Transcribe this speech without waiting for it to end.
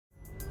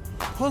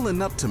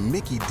Pulling up to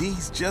Mickey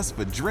D's just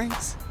for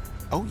drinks?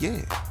 Oh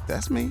yeah,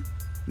 that's me.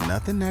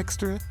 Nothing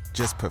extra,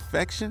 just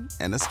perfection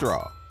and a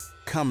straw.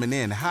 Coming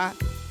in hot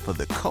for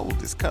the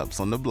coldest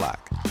cups on the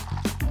block.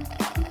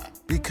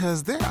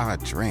 Because there are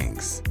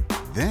drinks.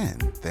 Then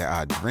there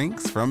are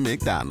drinks from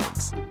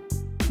McDonald's.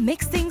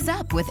 Mix things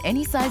up with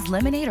any size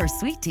lemonade or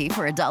sweet tea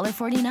for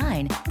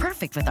 $1.49.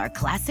 Perfect with our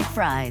classic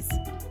fries.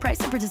 Price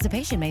and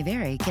participation may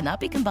vary. Cannot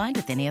be combined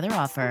with any other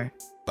offer.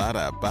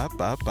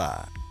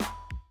 Ba-da-ba-ba-ba.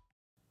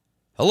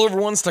 Hello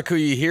everyone,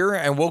 Takuya here,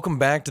 and welcome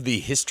back to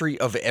the History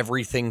of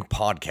Everything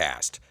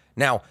podcast.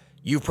 Now,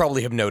 you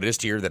probably have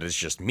noticed here that it's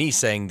just me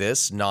saying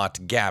this,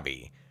 not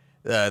Gabby.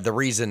 The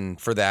reason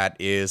for that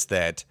is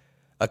that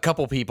a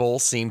couple people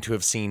seem to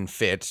have seen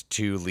fit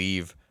to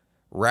leave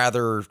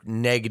rather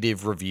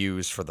negative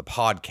reviews for the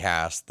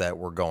podcast that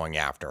were going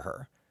after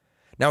her.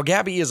 Now,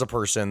 Gabby is a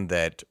person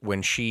that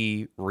when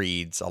she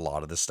reads a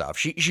lot of the stuff,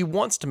 she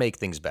wants to make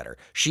things better.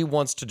 She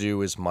wants to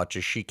do as much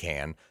as she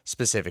can,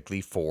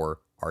 specifically for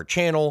our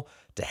channel,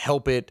 to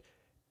help it.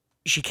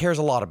 She cares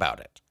a lot about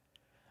it.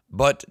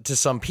 But to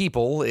some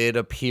people, it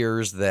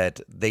appears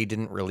that they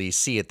didn't really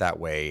see it that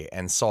way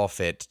and saw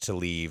fit to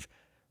leave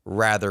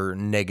rather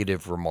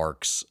negative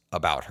remarks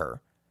about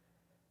her.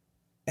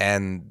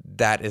 And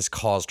that has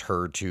caused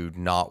her to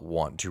not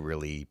want to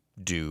really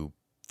do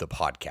the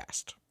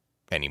podcast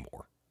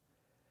anymore.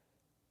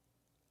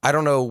 I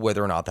don't know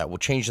whether or not that will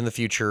change in the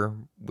future.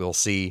 We'll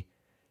see.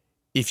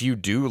 If you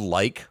do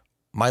like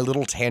my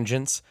little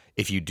tangents,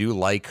 if you do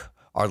like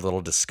our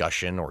little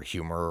discussion or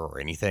humor or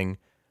anything,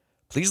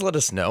 please let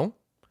us know.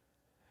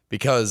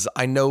 Because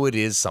I know it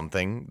is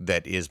something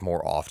that is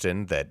more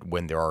often that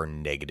when there are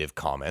negative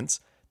comments,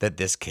 that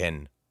this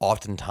can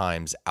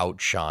oftentimes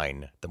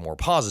outshine the more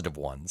positive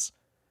ones.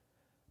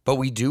 But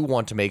we do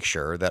want to make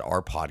sure that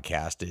our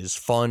podcast is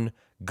fun,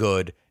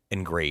 good,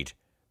 and great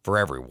for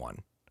everyone,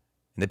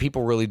 and that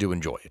people really do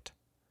enjoy it.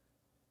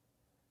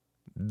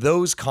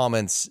 Those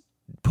comments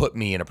put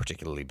me in a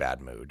particularly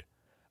bad mood,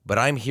 but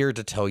I'm here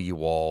to tell you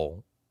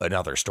all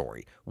another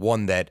story,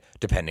 one that,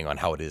 depending on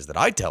how it is that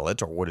I tell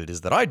it or what it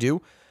is that I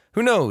do,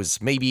 who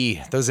knows,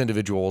 maybe those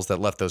individuals that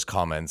left those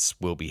comments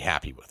will be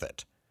happy with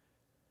it.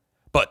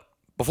 But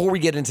before we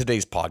get into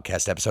today's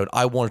podcast episode,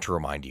 I wanted to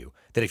remind you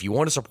that if you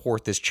want to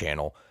support this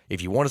channel,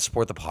 if you want to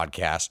support the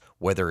podcast,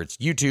 whether it's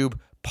YouTube,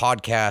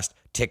 podcast,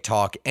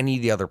 TikTok, any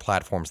of the other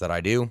platforms that I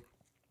do,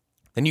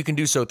 then you can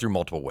do so through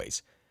multiple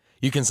ways.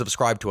 You can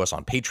subscribe to us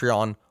on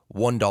Patreon.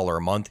 $1 a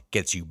month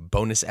gets you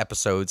bonus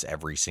episodes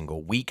every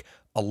single week,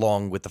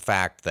 along with the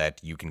fact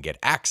that you can get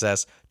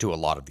access to a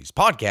lot of these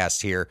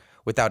podcasts here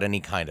without any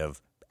kind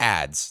of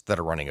ads that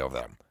are running over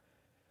them.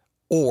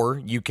 Or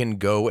you can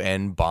go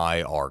and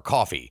buy our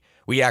coffee.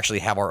 We actually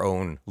have our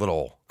own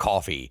little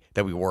coffee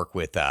that we work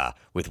with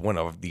one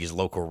of these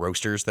local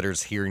roasters that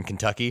is here in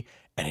Kentucky,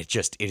 and it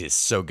is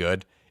so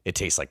good. It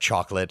tastes like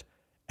chocolate,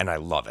 and I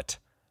love it.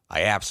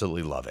 I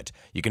absolutely love it.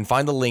 You can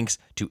find the links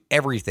to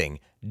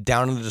everything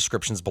down in the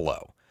descriptions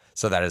below.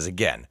 So that is,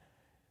 again,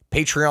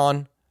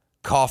 Patreon,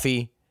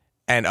 coffee,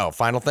 and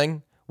final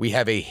thing, we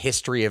have a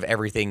History of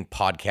Everything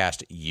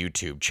podcast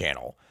YouTube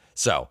channel.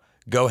 So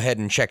go ahead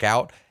and check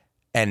out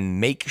and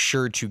make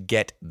sure to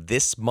get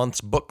this month's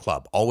book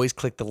club. Always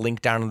click the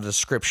link down in the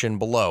description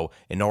below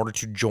in order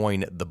to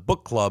join the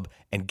book club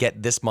and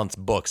get this month's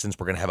book, since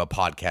we're going to have a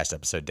podcast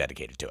episode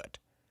dedicated to it.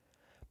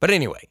 But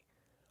anyway,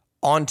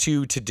 on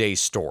to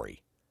today's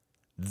story,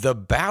 the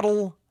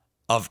Battle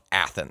of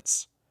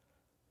Athens.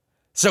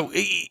 So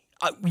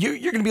you're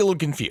going to be a little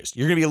confused.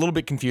 You're going to be a little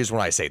bit confused when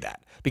I say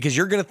that, because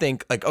you're going to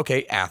think like,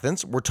 okay,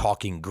 Athens, we're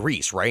talking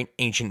Greece, right?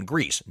 Ancient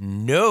Greece.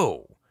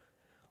 No,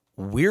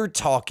 we're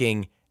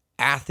talking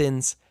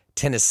Athens,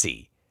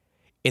 Tennessee,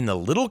 in the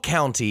little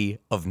county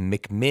of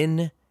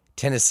McMinn,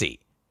 Tennessee.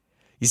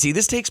 You see,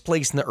 this takes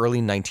place in the early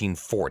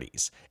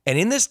 1940s. And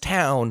in this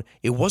town,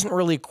 it wasn't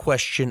really a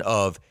question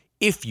of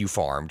if you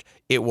farmed,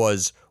 it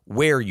was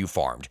where you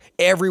farmed.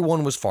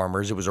 Everyone was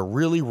farmers. It was a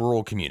really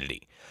rural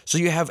community. So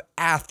you have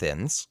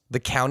Athens,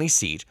 the county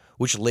seat,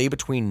 which lay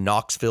between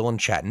Knoxville and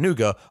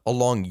Chattanooga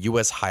along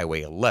US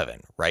Highway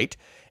 11, right?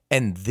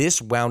 And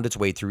this wound its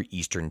way through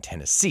eastern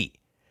Tennessee.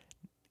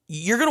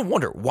 You're going to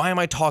wonder, why am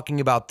I talking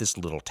about this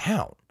little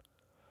town?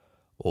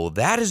 Well,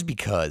 that is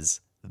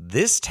because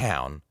this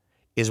town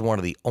is one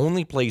of the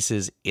only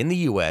places in the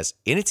US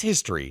in its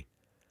history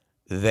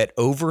that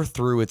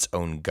overthrew its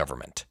own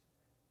government.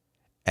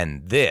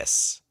 And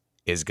this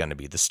is going to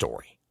be the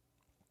story.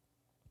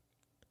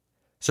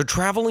 So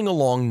traveling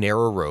along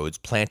narrow roads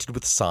planted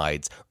with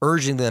signs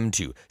urging them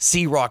to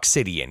see Rock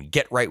City and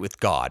get right with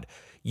God,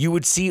 you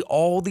would see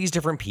all these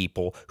different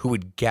people who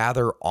would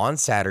gather on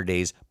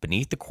Saturdays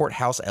beneath the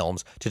courthouse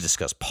elms to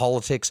discuss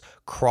politics,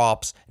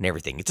 crops, and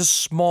everything. It's a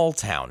small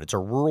town. It's a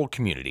rural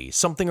community,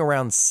 something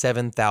around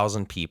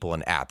 7,000 people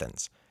in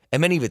Athens. And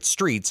many of its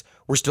streets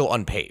were still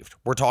unpaved.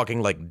 We're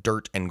talking like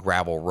dirt and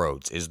gravel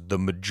roads is the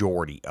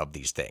majority of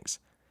these things.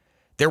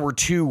 There were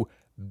two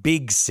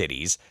big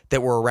cities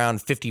that were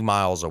around 50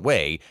 miles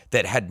away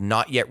that had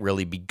not yet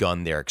really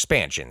begun their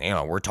expansion.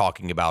 We're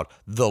talking about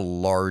the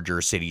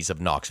larger cities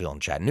of Knoxville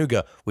and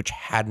Chattanooga, which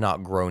had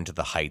not grown to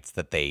the heights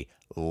that they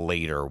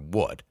later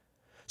would.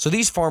 So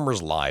these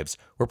farmers' lives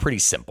were pretty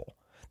simple.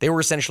 They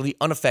were essentially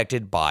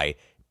unaffected by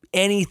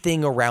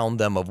anything around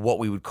them of what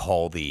we would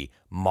call the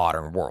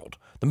modern world.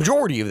 The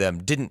majority of them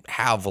didn't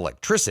have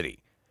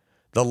electricity.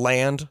 The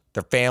land,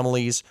 their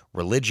families,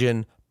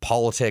 religion,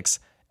 politics,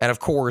 and of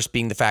course,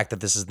 being the fact that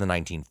this is the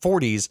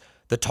 1940s,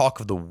 the talk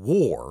of the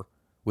war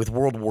with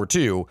World War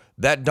II,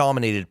 that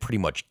dominated pretty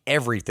much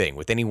everything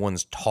with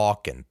anyone's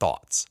talk and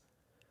thoughts.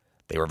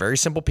 They were very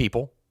simple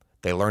people.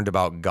 They learned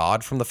about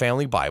God from the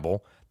family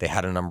Bible. They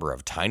had a number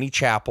of tiny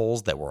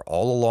chapels that were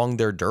all along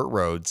their dirt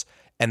roads,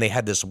 and they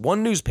had this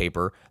one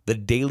newspaper, the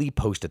Daily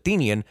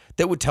Post-Athenian,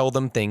 that would tell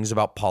them things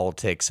about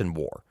politics and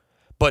war.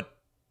 But,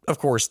 of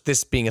course,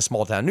 this being a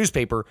small-town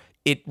newspaper,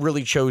 it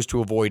really chose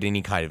to avoid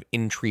any kind of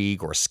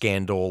intrigue or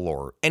scandal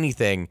or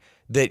anything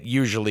that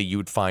usually you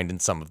would find in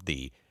some of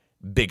the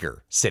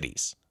bigger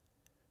cities.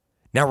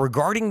 Now,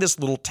 regarding this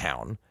little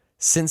town,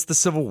 since the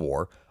Civil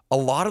War, a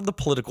lot of the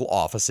political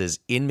offices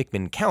in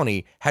McMinn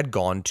County had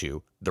gone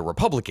to the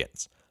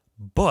Republicans.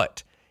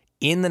 But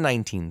in the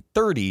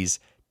 1930s,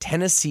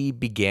 Tennessee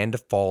began to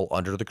fall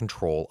under the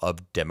control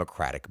of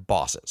Democratic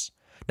bosses.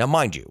 Now,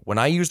 mind you, when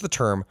I use the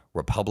term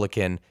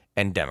Republican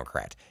and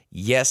Democrat,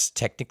 yes,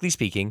 technically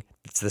speaking,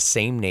 it's the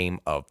same name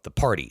of the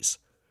parties.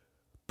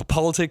 But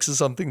politics is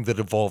something that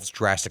evolves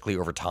drastically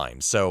over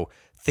time, so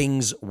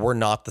things were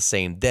not the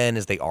same then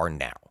as they are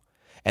now.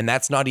 And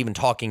that's not even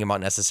talking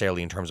about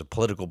necessarily in terms of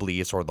political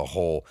beliefs or the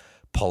whole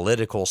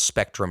political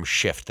spectrum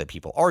shift that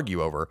people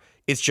argue over.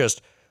 It's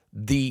just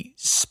the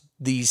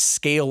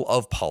scale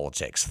of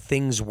politics.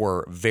 Things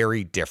were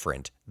very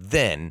different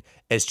then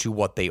as to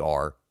what they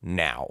are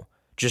now,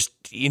 just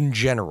in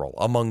general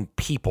among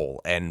people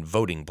and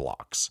voting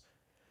blocks.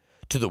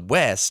 To the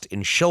west,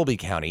 in Shelby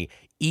County,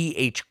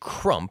 E.H.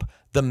 Crump,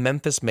 the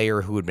Memphis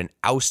mayor who had been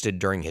ousted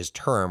during his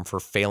term for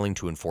failing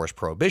to enforce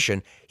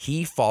prohibition,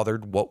 he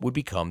fathered what would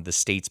become the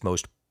state's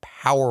most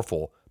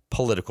powerful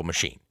political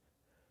machine.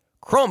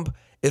 Crump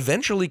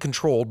eventually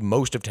controlled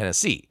most of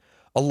Tennessee,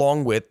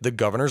 along with the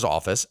governor's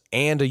office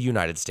and a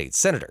United States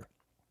senator.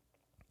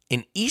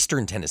 In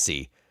eastern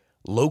Tennessee,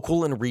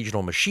 local and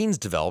regional machines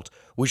developed,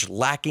 which,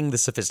 lacking the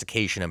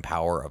sophistication and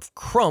power of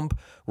Crump,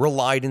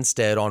 relied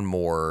instead on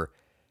more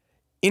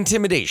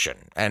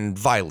intimidation and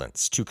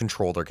violence to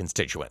control their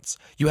constituents.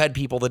 You had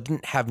people that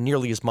didn't have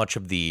nearly as much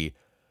of the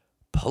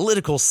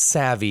political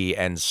savvy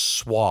and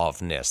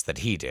suaveness that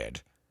he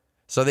did,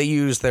 so they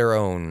used their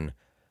own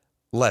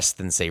less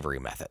than savory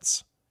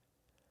methods.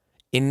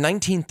 In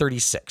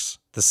 1936,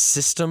 the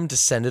system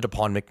descended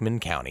upon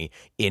McMinn County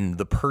in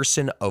the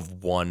person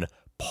of one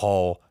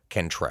Paul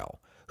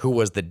Cantrell, who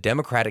was the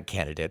Democratic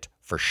candidate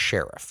for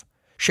sheriff.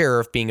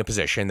 Sheriff being a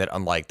position that,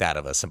 unlike that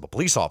of a simple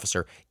police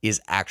officer,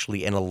 is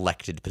actually an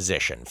elected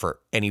position for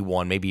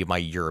anyone, maybe my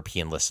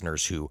European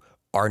listeners who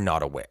are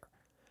not aware.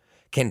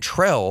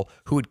 Cantrell,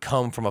 who had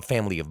come from a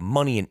family of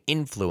money and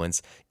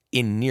influence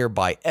in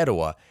nearby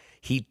Etowah,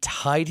 he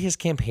tied his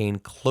campaign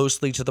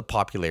closely to the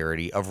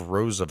popularity of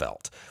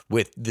Roosevelt,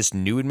 with this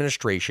new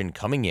administration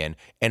coming in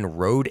and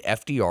rode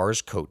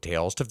FDR's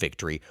coattails to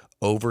victory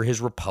over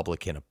his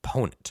Republican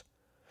opponent.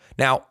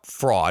 Now,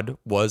 fraud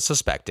was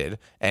suspected,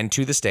 and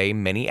to this day,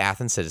 many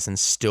Athens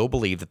citizens still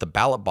believe that the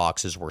ballot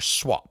boxes were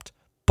swapped,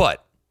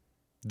 but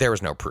there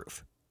is no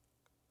proof.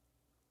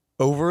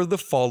 Over the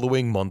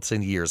following months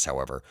and years,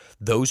 however,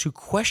 those who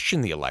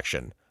questioned the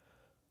election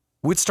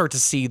would start to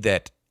see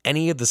that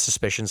any of the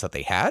suspicions that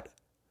they had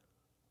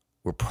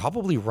were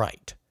probably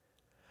right.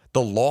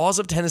 The laws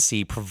of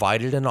Tennessee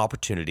provided an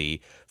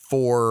opportunity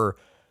for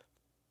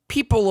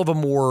people of a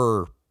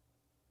more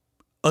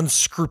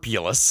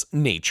unscrupulous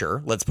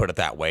nature, let's put it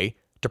that way,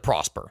 to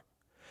prosper.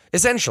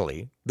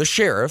 Essentially, the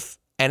sheriff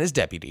and his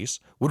deputies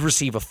would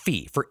receive a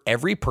fee for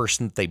every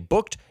person that they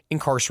booked,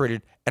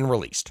 incarcerated, and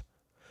released.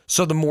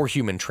 So the more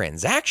human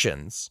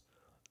transactions,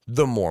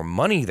 the more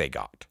money they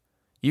got.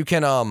 You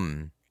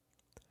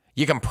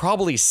can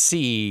probably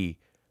see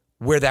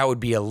where that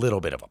would be a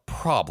little bit of a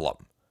problem.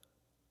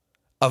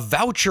 A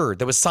voucher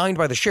that was signed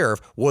by the sheriff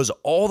was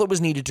all that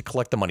was needed to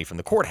collect the money from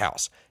the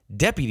courthouse.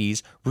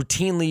 Deputies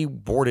routinely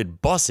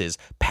boarded buses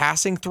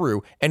passing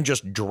through and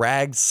just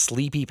dragged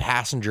sleepy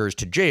passengers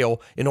to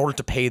jail in order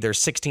to pay their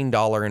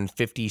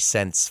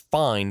 $16.50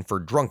 fine for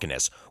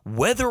drunkenness,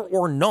 whether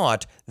or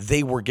not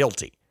they were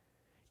guilty.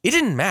 It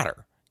didn't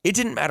matter. It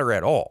didn't matter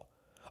at all.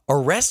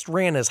 Arrests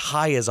ran as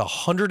high as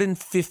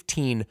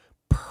 115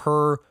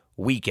 per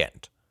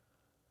weekend.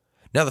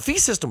 Now, the fee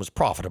system was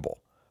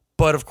profitable,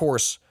 but of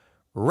course,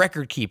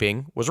 record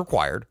keeping was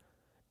required,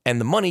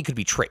 and the money could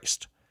be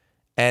traced.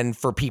 And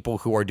for people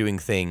who are doing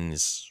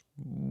things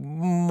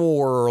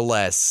more or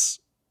less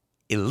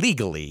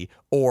illegally,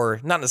 or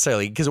not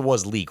necessarily because it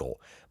was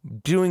legal,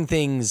 doing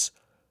things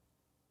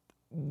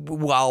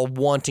while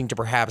wanting to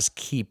perhaps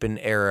keep an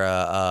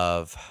era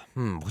of,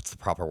 what's the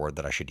proper word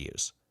that I should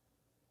use?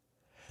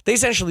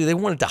 They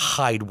wanted to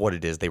hide what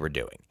it is they were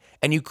doing.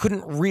 And you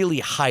couldn't really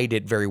hide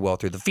it very well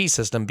through the fee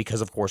system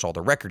because, of course, all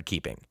the record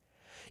keeping.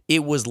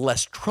 It was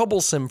less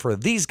troublesome for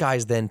these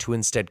guys then to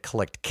instead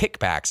collect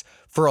kickbacks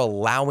for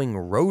allowing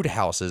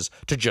roadhouses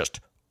to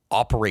just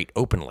operate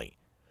openly.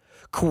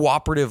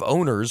 Cooperative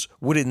owners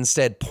would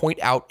instead point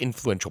out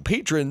influential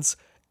patrons,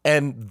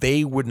 and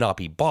they would not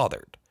be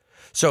bothered.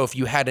 So if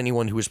you had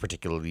anyone who was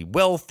particularly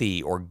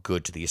wealthy or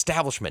good to the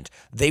establishment,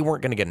 they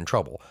weren't going to get in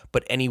trouble.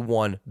 But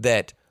anyone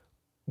that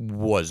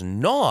was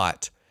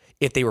not,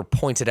 if they were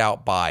pointed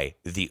out by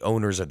the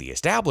owners of the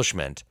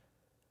establishment,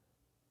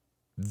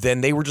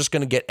 then they were just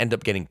going to end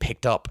up getting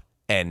picked up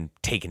and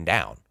taken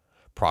down.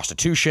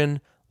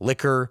 Prostitution,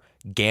 liquor,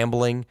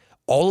 gambling,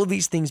 all of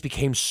these things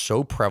became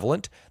so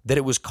prevalent that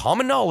it was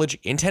common knowledge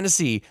in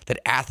Tennessee that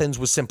Athens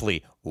was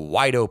simply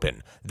wide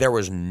open. There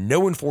was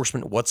no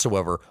enforcement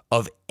whatsoever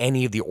of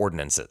any of the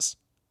ordinances.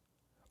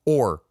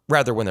 Or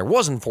rather, when there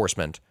was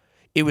enforcement,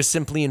 it was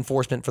simply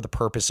enforcement for the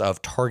purpose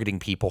of targeting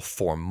people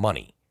for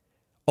money.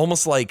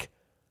 Almost like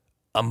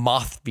a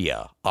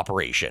mafia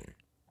operation.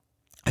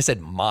 I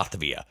said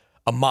mafia.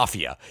 A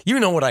mafia. You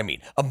know what I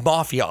mean. A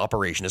mafia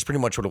operation is pretty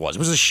much what it was. It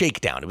was a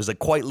shakedown. It was like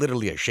quite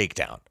literally a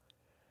shakedown.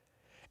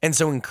 And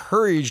so,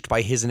 encouraged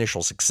by his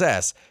initial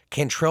success,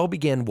 Cantrell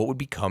began what would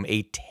become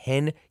a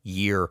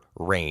 10-year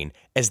reign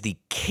as the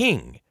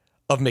king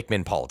of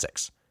McMinn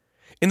politics.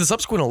 In the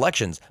subsequent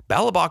elections,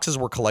 ballot boxes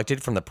were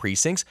collected from the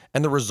precincts,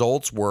 and the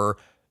results were,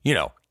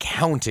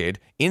 counted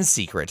in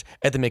secret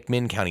at the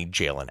McMinn County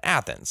Jail in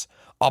Athens.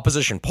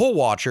 Opposition poll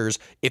watchers,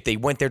 if they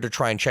went there to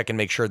try and check and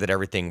make sure that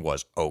everything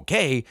was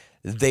okay,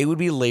 they would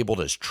be labeled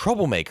as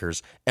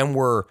troublemakers and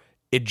were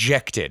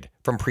ejected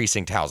from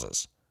precinct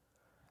houses.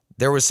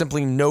 There was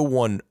simply no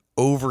one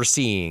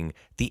overseeing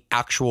the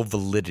actual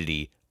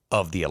validity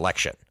of the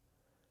election.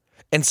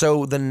 And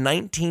so the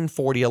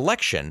 1940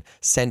 election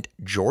sent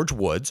George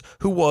Woods,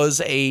 who was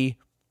a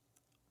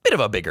bit of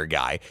a bigger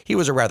guy. He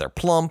was a rather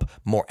plump,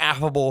 more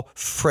affable,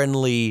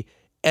 friendly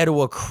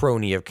Etowah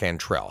crony of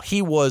Cantrell.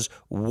 He was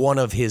one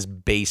of his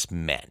base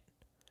men.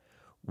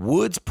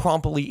 Woods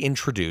promptly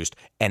introduced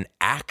an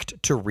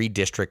act to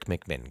redistrict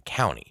McMinn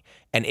County,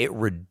 and it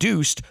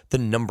reduced the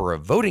number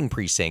of voting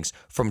precincts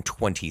from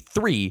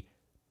 23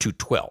 to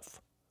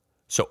 12.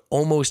 So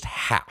almost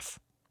half.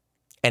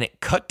 And it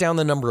cut down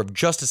the number of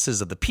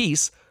justices of the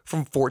peace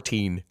from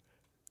 14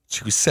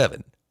 to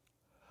 7.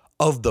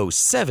 Of those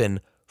 7,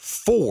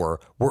 4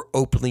 were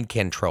openly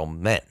Cantrell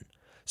men.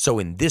 So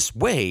in this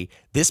way,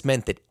 this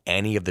meant that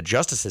any of the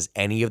justices,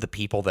 any of the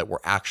people that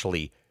were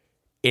actually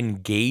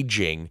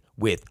engaging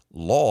with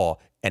law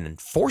and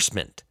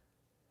enforcement,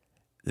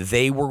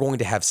 they were going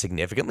to have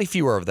significantly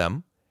fewer of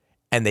them,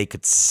 and they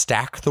could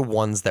stack the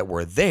ones that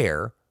were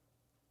there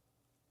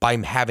by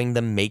having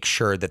them make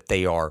sure that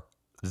they are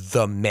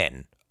the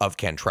men of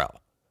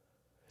Cantrell.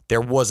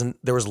 There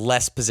was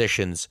less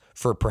positions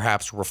for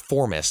perhaps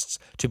reformists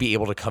to be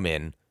able to come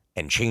in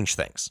and change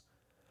things.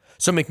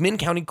 So McMinn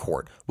County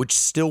Court, which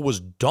still was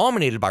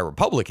dominated by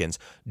Republicans,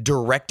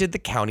 directed the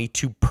county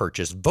to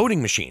purchase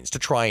voting machines to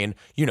try and,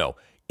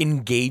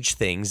 engage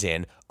things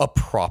in a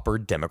proper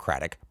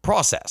democratic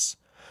process.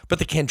 But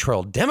the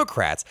Cantrell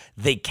Democrats,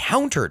 they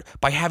countered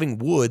by having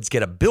Woods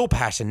get a bill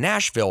passed in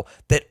Nashville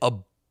that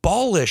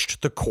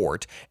abolished the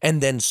court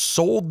and then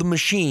sold the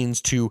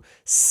machines to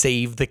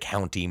save the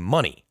county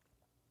money.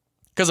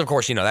 Because, of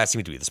course, that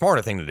seemed to be the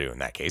smarter thing to do in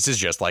that case, is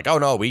just like, oh,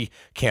 no, we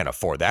can't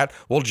afford that.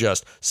 We'll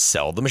just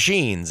sell the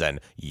machines and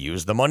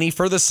use the money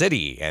for the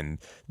city. And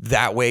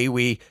that way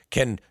we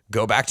can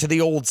go back to the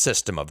old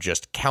system of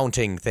just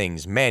counting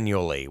things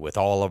manually with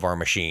all of our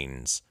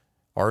machines.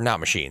 Or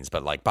not machines,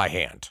 but like by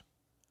hand.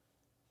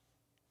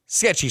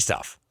 Sketchy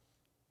stuff.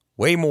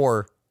 Way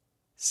more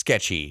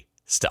sketchy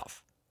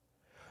stuff.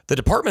 The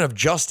Department of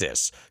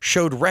Justice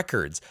showed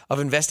records of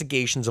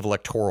investigations of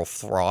electoral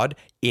fraud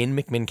in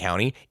McMinn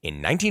County in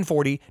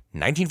 1940,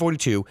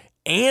 1942,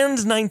 and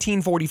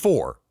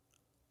 1944,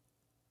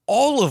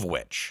 all of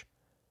which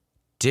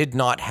did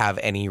not have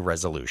any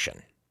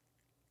resolution.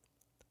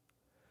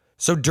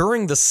 So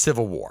during the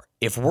Civil War,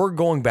 if we're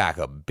going back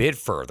a bit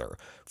further,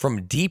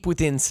 from deep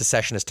within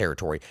secessionist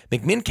territory,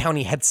 McMinn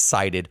County had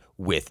sided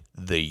with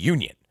the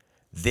Union.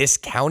 This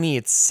county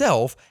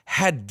itself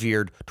had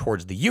veered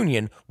towards the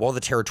Union, while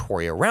the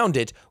territory around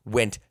it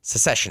went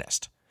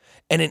secessionist.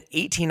 And in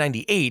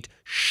 1898,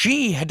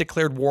 she had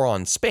declared war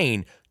on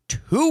Spain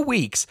 2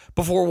 weeks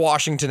before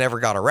Washington ever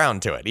got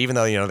around to it, even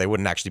though, they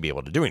wouldn't actually be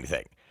able to do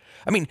anything.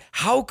 I mean,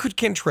 how could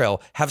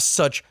Cantrell have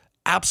such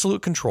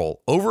absolute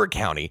control over a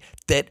county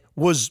that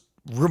was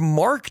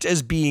remarked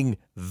as being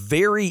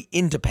very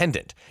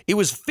independent? It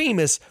was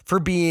famous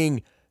for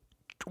being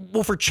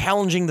for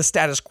challenging the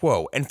status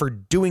quo and for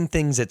doing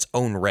things its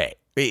own way.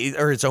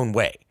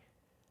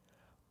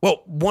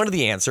 Well, one of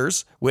the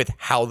answers with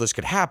how this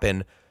could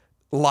happen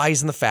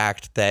lies in the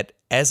fact that,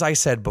 as I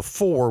said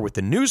before with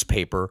the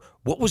newspaper,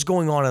 what was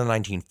going on in the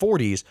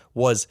 1940s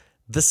was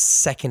the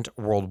Second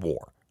World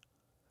War.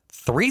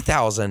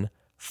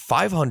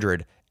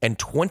 3,500 and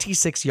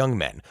 26 young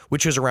men,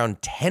 which is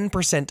around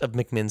 10% of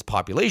McMinn's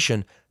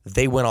population,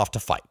 they went off to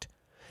fight.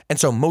 And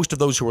so most of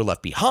those who were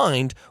left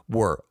behind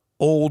were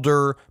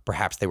older,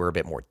 perhaps they were a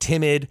bit more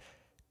timid.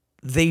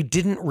 They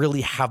didn't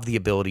really have the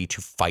ability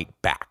to fight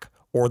back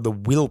or the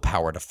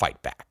willpower to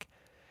fight back.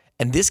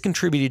 And this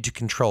contributed to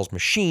Cantrell's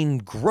machine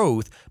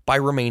growth by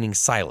remaining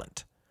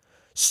silent.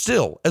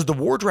 Still, as the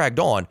war dragged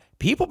on,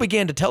 people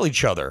began to tell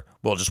each other,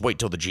 well, just wait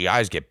till the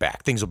GIs get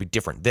back. Things will be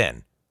different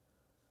then.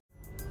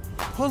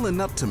 Pulling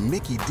up to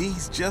Mickey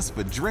D's just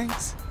for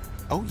drinks?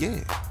 Oh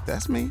yeah,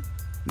 that's me.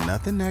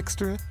 Nothing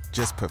extra,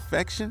 just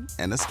perfection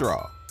and a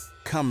straw.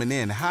 Coming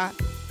in hot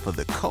for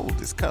the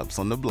coldest cups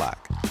on the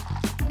block.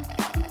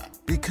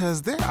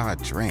 Because there are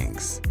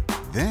drinks.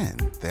 Then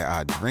there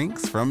are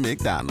drinks from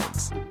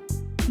McDonald's.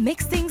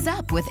 Mix things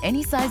up with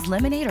any size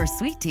lemonade or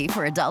sweet tea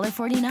for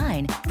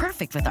 $1.49.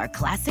 Perfect with our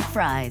classic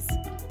fries.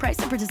 Price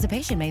and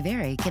participation may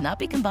vary. Cannot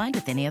be combined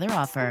with any other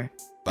offer.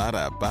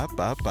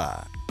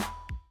 Ba-da-ba-ba-ba.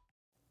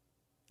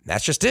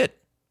 That's just it.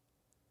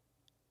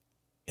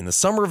 In the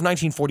summer of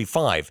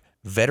 1945,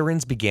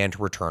 veterans began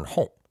to return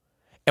home.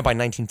 And by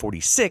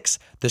 1946,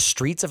 the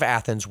streets of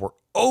Athens were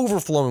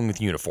overflowing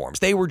with uniforms.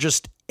 They were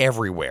just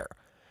everywhere.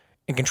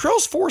 And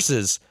Cantrell's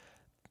forces,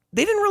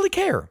 they didn't really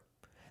care.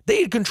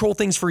 They had controlled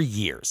things for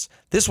years.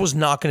 This was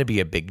not going to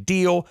be a big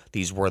deal.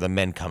 These were the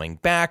men coming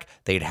back.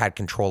 They'd had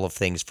control of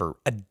things for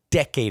a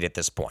decade at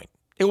this point.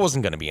 It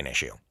wasn't going to be an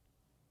issue.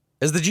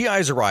 As the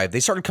GIs arrived, they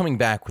started coming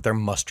back with their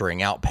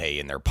mustering out pay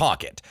in their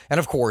pocket. And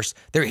of course,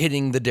 they're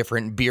hitting the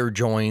different beer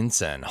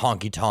joints and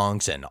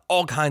honky-tonks and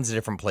all kinds of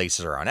different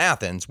places around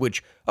Athens,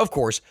 which, of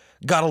course,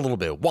 got a little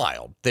bit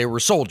wild. They were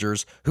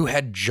soldiers who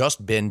had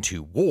just been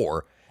to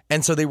war,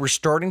 and so they were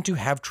starting to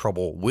have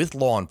trouble with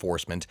law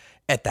enforcement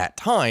at that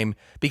time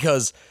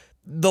because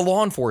the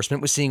law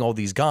enforcement was seeing all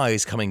these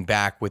guys coming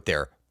back with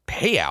their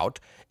payout,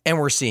 and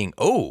we're seeing,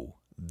 oh,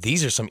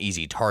 these are some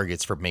easy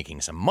targets for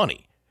making some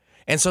money.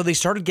 And so they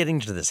started getting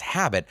into this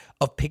habit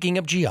of picking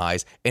up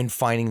GIs and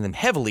fining them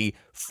heavily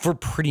for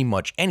pretty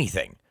much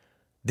anything.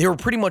 They were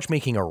pretty much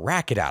making a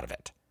racket out of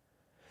it.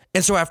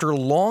 And so after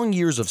long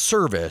years of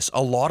service,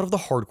 a lot of the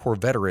hardcore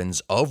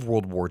veterans of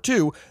World War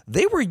II,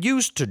 they were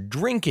used to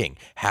drinking,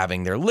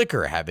 having their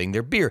liquor, having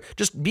their beer,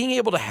 just being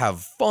able to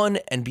have fun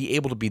and be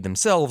able to be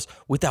themselves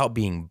without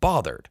being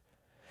bothered.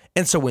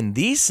 And so when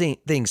these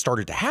things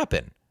started to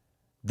happen,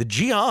 the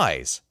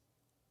GIs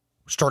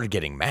started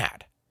getting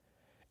mad.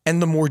 And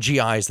the more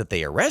GIs that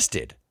they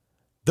arrested,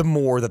 the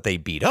more that they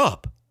beat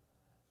up,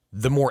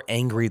 the more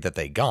angry that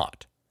they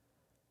got.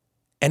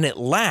 And at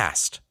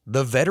last,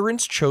 the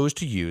veterans chose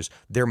to use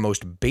their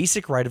most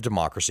basic right of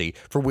democracy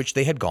for which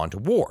they had gone to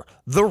war,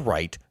 the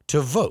right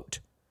to vote.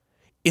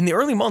 In the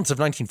early months of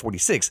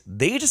 1946,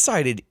 they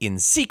decided in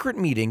secret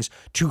meetings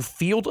to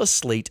field a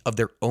slate of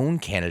their own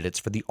candidates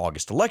for the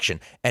August election,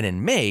 and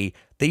in May,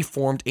 they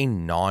formed a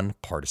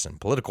nonpartisan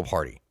political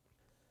party.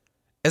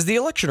 As the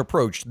election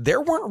approached, there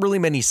weren't really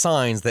many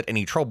signs that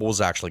any trouble was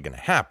actually going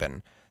to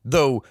happen,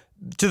 though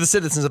to the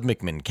citizens of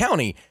McMinn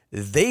County,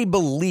 they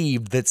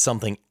believed that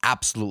something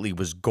absolutely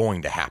was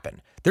going to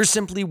happen. There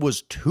simply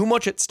was too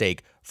much at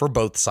stake for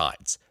both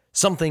sides.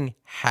 Something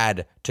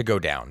had to go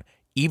down,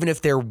 even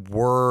if there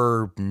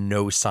were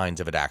no signs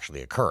of it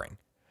actually occurring.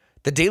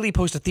 The Daily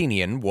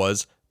Post-Athenian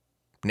was,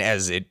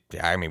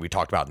 we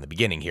talked about in the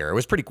beginning here, it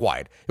was pretty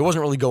quiet. It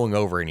wasn't really going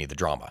over any of the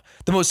drama.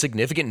 The most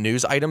significant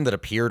news item that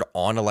appeared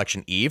on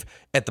election eve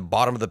at the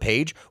bottom of the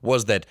page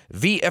was that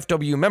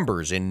VFW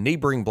members in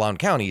neighboring Blount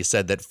County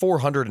said that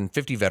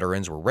 450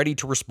 veterans were ready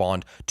to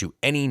respond to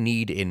any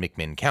need in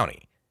McMinn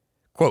County.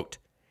 Quote,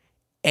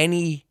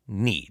 any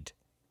need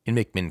in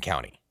McMinn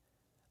County.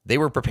 They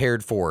were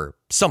prepared for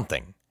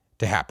something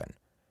to happen.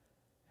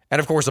 And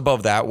of course,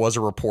 above that was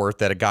a report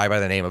that a guy by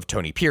the name of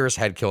Tony Pierce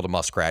had killed a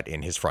muskrat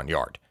in his front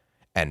yard.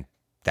 And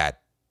that's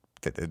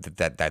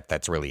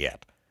really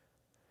it.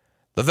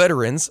 The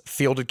veterans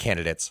fielded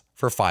candidates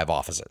for 5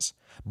 offices.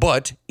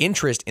 But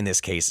interest in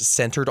this case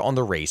centered on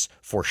the race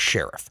for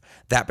sheriff,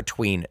 that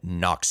between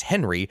Knox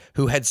Henry,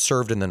 who had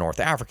served in the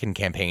North African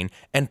campaign,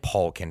 and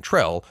Paul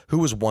Cantrell, who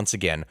was once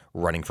again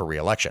running for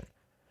re-election.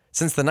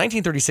 Since the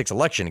 1936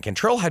 election,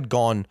 Cantrell had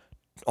gone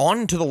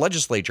on to the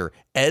legislature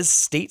as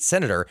state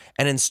senator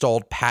and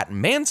installed Pat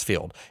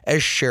Mansfield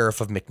as sheriff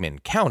of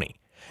McMinn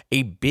County,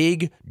 a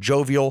big,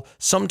 jovial,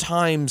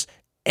 sometimes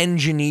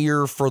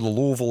engineer for the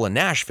Louisville and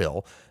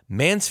Nashville.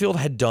 Mansfield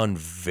had done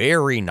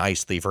very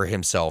nicely for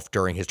himself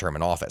during his term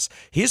in office.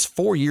 His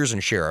 4 years in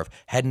sheriff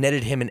had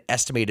netted him an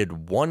estimated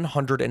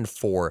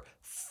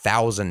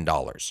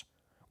 $104,000,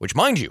 which,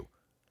 mind you,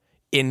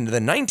 in the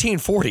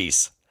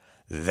 1940s,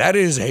 that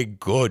is a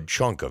good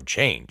chunk of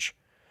change.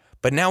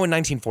 But now in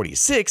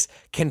 1946,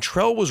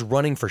 Cantrell was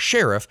running for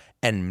sheriff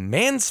and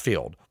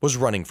Mansfield was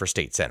running for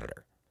state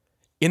senator.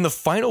 In the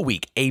final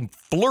week, a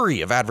flurry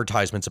of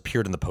advertisements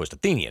appeared in the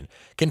Post-Athenian.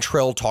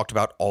 Cantrell talked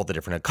about all the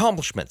different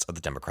accomplishments of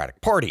the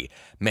Democratic Party.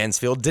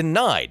 Mansfield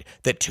denied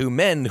that 2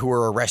 men who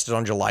were arrested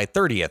on July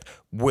 30th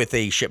with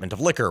a shipment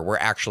of liquor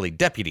were actually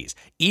deputies,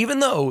 even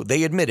though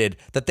they admitted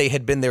that they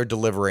had been there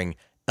delivering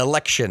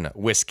election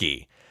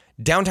whiskey.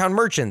 Downtown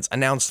merchants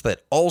announced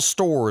that all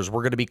stores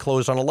were going to be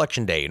closed on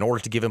Election Day in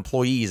order to give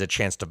employees a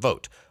chance to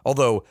vote.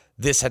 Although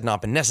this had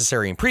not been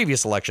necessary in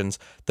previous elections,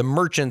 the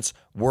merchants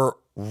were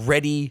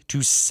ready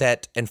to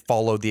set and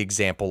follow the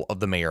example of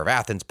the mayor of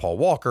Athens, Paul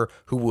Walker,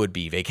 who would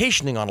be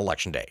vacationing on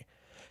Election Day.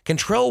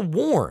 Cantrell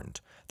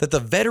warned that the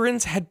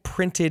veterans had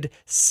printed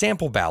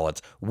sample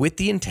ballots with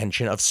the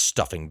intention of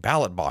stuffing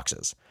ballot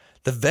boxes.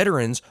 The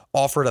veterans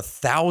offered a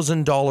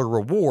 $1,000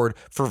 reward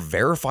for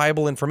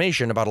verifiable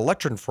information about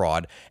election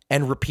fraud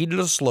and repeated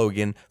a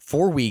slogan.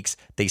 For weeks,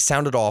 they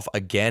sounded off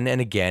again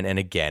and again and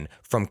again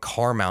from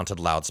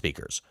car-mounted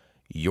loudspeakers.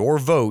 Your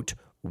vote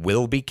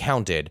will be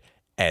counted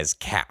as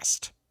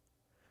cast.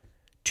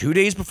 2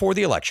 days before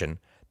the election,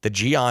 the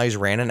GIs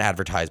ran an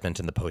advertisement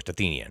in the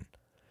Post-Athenian.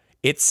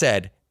 It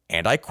said,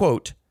 and I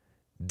quote,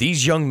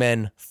 "These young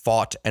men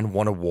fought and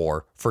won a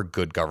war for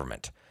good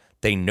government.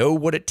 They know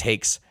what it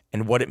takes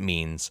and what it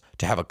means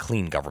to have a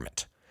clean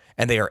government.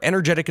 And they are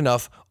energetic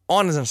enough,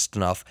 honest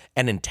enough,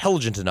 and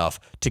intelligent enough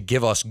to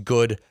give us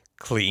good,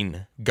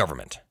 clean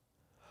government."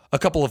 A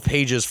couple of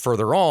pages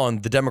further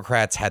on, the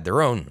Democrats had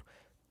their own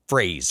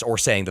phrase or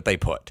saying that they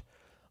put,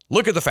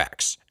 "Look at the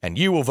facts, and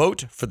you will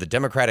vote for the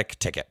Democratic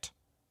ticket."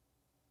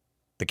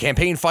 The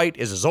campaign fight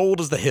is as old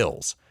as the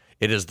hills.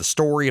 It is the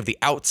story of the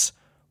outs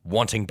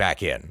wanting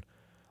back in.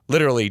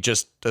 Literally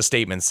just a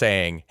statement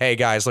saying, hey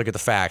guys, look at the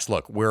facts.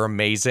 Look, we're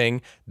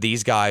amazing.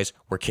 These guys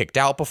were kicked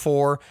out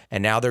before,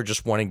 and now they're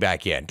just wanting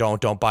back in.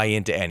 Don't buy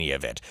into any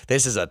of it.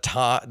 This is a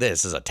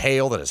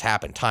tale that has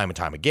happened time and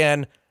time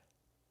again.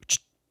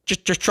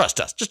 Just trust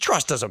us. Just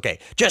trust us, okay?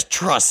 Just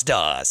trust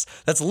us.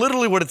 That's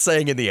literally what it's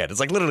saying in the end. It's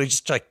like literally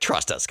just like,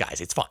 trust us, guys.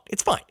 It's fine.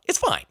 It's fine. It's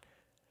fine.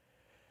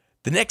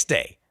 The next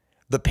day,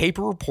 the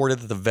paper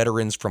reported that the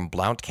veterans from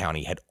Blount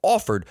County had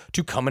offered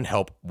to come and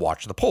help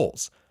watch the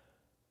polls.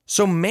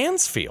 So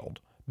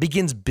Mansfield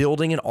begins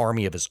building an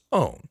army of his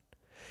own.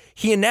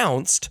 He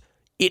announced,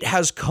 "It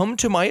has come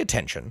to my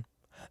attention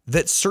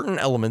that certain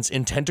elements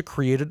intend to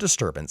create a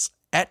disturbance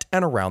at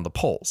and around the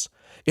polls.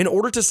 In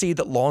order to see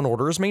that law and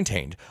order is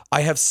maintained,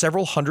 I have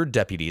several hundred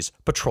deputies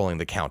patrolling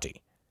the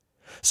county."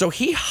 So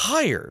he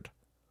hired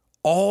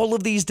all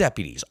of these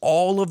deputies,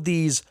 all of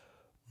these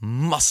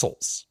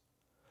muscles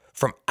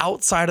from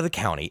outside of the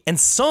county and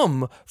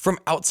some from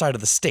outside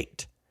of the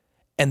state.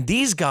 And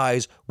these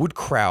guys would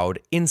crowd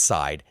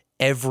inside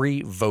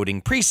every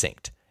voting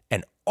precinct,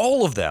 and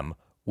all of them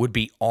would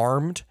be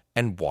armed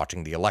and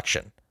watching the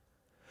election.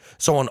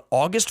 So on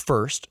August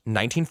 1st,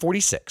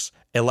 1946,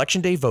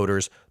 Election Day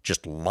voters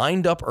just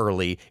lined up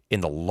early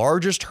in the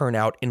largest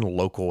turnout in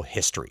local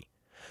history.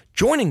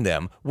 Joining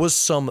them was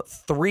some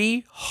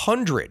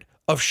 300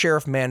 of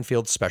Sheriff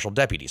Mansfield's special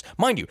deputies.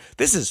 Mind you,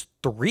 this is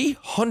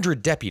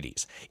 300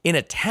 deputies in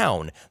a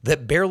town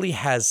that barely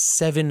has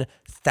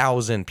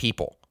 7,000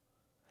 people.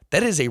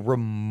 That is a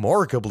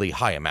remarkably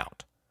high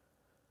amount.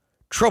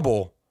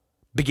 Trouble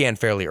began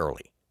fairly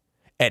early.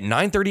 At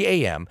 9:30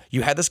 a.m.,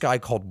 you had this guy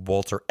called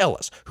Walter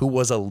Ellis, who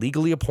was a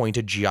legally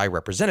appointed GI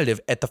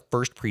representative at the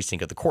first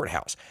precinct of the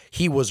courthouse.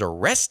 He was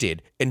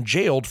arrested and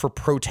jailed for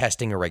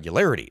protesting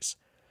irregularities.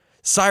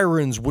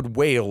 Sirens would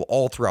wail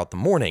all throughout the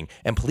morning,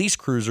 and police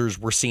cruisers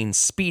were seen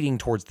speeding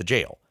towards the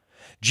jail.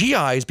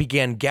 GIs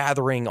began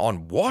gathering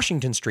on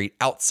Washington Street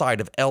outside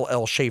of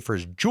L.L.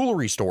 Schaefer's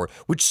jewelry store,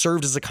 which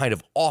served as a kind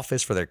of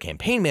office for their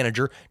campaign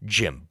manager,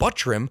 Jim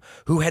Buttram,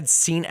 who had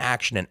seen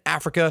action in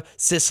Africa,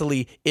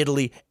 Sicily,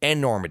 Italy,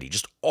 and Normandy,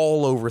 just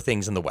all over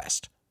things in the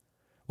West.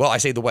 Well, I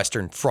say the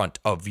Western Front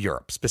of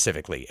Europe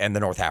specifically, and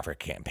the North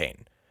Africa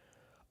campaign.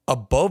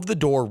 Above the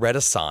door read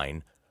a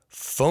sign,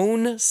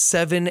 "Phone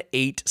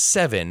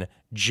 787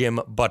 Jim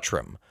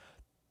Buttram,"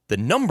 the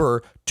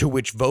number to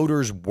which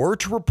voters were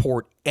to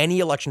report any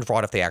election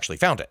fraud if they actually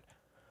found it.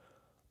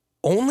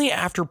 Only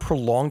after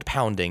prolonged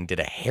pounding did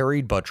a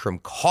harried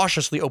Buttram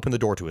cautiously open the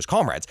door to his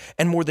comrades,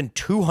 and more than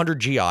 200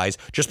 GIs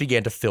just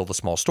began to fill the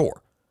small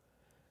store.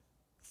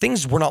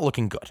 Things were not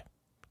looking good.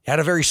 It had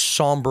a very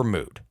somber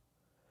mood,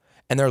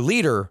 and their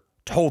leader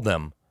told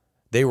them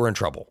they were in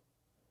trouble.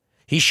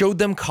 He showed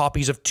them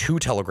copies of 2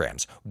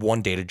 telegrams,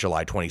 one dated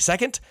July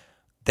 22nd,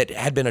 that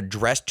had been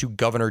addressed to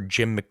Governor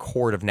Jim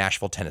McCord of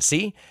Nashville,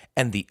 Tennessee,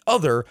 and the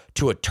other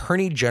to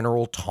Attorney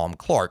General Tom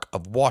Clark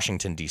of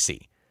Washington,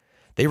 D.C.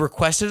 They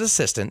requested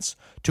assistance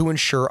to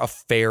ensure a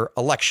fair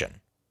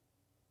election.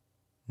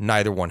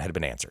 Neither one had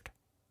been answered.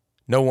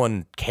 No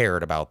one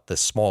cared about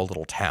this small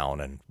little town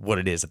and what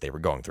it is that they were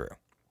going through.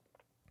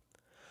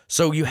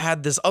 So you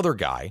had this other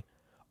guy,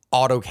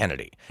 Otto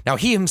Kennedy. Now,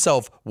 he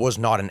himself was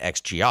not an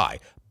ex-GI,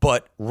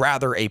 but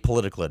rather a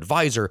political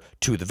advisor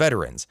to the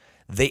veterans.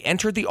 They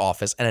entered the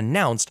office and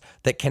announced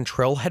that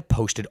Cantrell had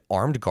posted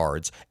armed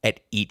guards at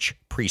each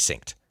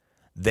precinct.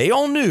 They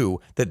all knew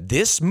that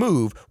this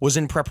move was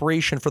in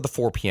preparation for the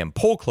 4 p.m.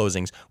 poll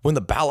closings when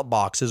the ballot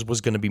boxes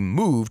was going to be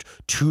moved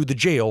to the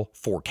jail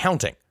for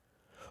counting.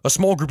 A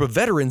small group of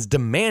veterans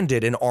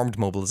demanded an armed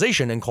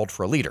mobilization and called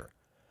for a leader.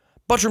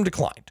 Buttram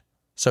declined.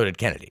 So did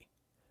Kennedy.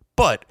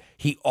 But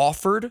he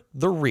offered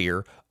the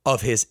rear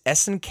of his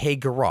S&K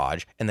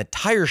garage and the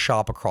tire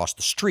shop across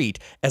the street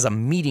as a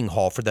meeting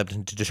hall for them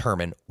to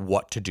determine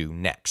what to do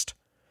next.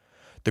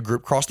 The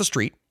group crossed the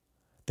street,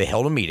 they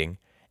held a meeting,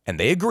 and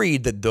they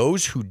agreed that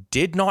those who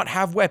did not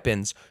have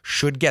weapons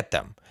should get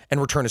them and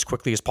return as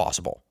quickly as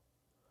possible.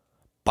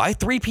 By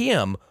 3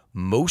 p.m.,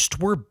 most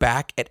were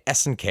back at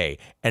S&K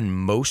and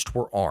most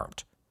were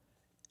armed.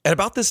 At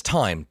about this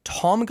time,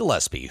 Tom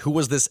Gillespie, who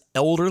was this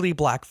elderly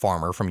black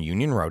farmer from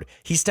Union Road,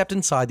 he stepped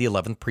inside the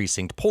 11th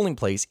Precinct polling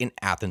place in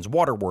Athens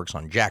Waterworks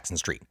on Jackson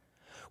Street.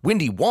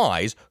 Wendy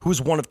Wise, who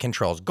was one of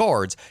Cantrell's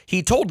guards,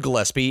 he told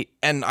Gillespie,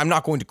 and I'm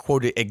not going to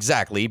quote it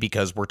exactly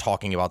because we're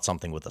talking about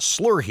something with a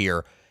slur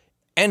here,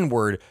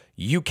 N-word,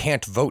 you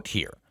can't vote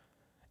here.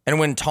 And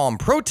when Tom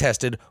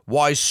protested,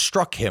 Wise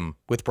struck him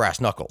with brass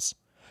knuckles.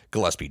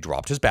 Gillespie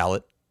dropped his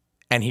ballot,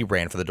 and he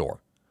ran for the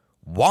door.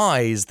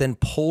 Wise then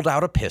pulled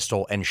out a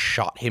pistol and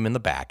shot him in the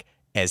back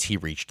as he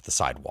reached the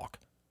sidewalk.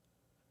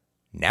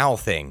 Now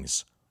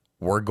things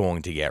were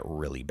going to get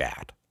really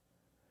bad.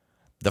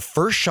 The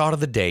first shot of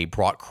the day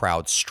brought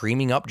crowds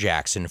streaming up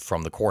Jackson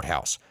from the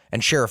courthouse,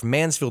 and Sheriff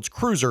Mansfield's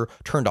cruiser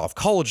turned off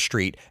College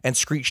Street and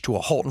screeched to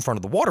a halt in front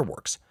of the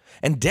waterworks,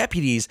 and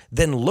deputies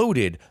then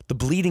loaded the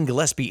bleeding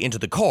Gillespie into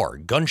the car,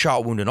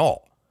 gunshot wound and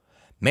all.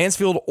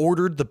 Mansfield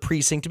ordered the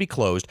precinct to be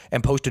closed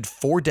and posted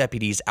 4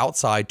 deputies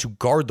outside to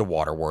guard the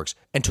waterworks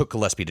and took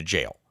Gillespie to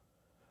jail.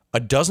 A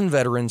dozen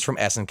veterans from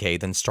S&K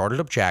then started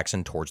up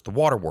Jackson towards the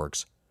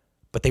waterworks,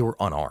 but they were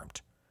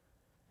unarmed.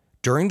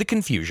 During the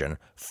confusion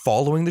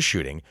following the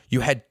shooting,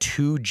 you had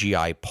 2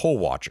 GI poll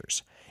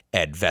watchers,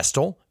 Ed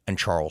Vestal and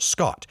Charles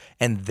Scott,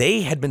 and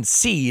they had been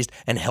seized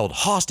and held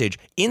hostage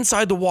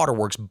inside the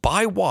waterworks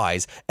by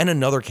Wise and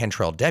another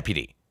Cantrell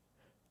deputy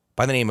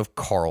by the name of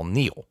Carl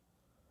Neal.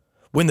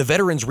 When the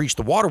veterans reached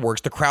the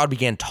waterworks, the crowd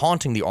began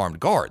taunting the armed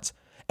guards,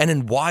 and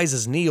in Wise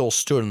as Neal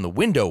stood in the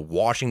window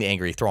watching the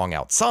angry throng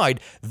outside,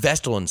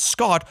 Vestal and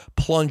Scott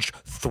plunged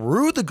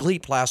through the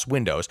Gleat glass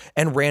windows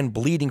and ran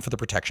bleeding for the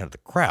protection of the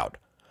crowd.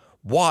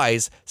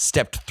 Wise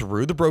stepped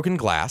through the broken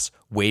glass,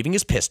 waving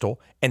his pistol,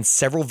 and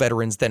several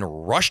veterans then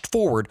rushed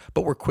forward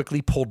but were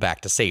quickly pulled back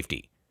to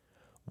safety.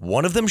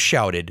 One of them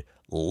shouted,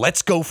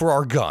 "Let's go for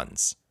our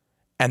guns,"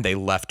 and they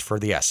left for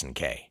the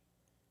S&K.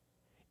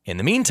 In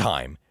the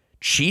meantime,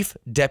 Chief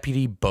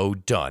Deputy Bo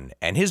Dunn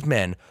and his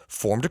men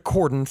formed a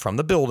cordon from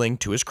the building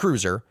to his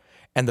cruiser,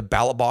 and the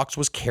ballot box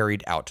was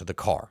carried out to the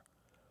car.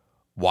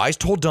 Wise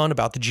told Dunn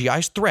about the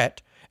GI's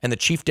threat, and the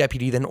chief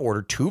deputy then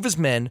ordered 2 of his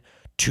men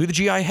to the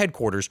GI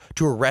headquarters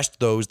to arrest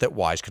those that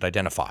Wise could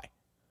identify.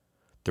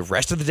 The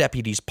rest of the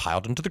deputies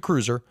piled into the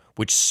cruiser,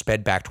 which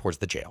sped back towards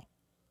the jail.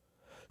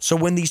 So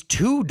when these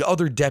 2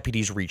 other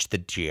deputies reached the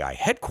GI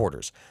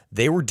headquarters,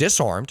 they were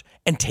disarmed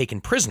and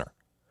taken prisoner.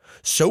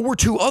 So were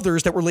 2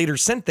 others that were later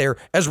sent there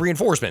as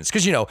reinforcements.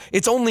 Because,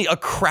 it's only a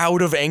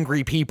crowd of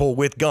angry people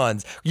with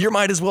guns. You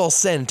might as well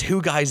send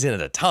 2 guys in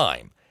at a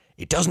time.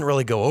 It doesn't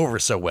really go over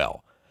so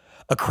well.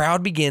 A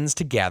crowd begins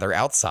to gather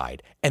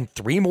outside, and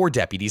 3 more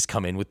deputies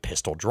come in with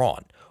pistol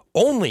drawn,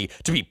 only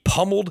to be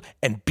pummeled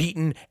and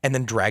beaten and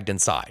then dragged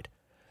inside.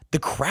 The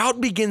crowd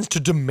begins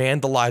to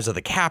demand the lives of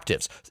the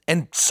captives,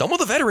 and some of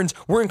the veterans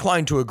were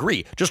inclined to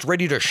agree, just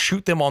ready to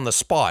shoot them on the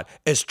spot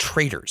as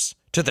traitors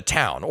to the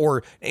town,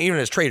 or even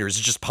as traitors,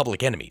 as just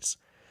public enemies.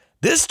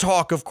 This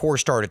talk, of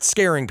course, started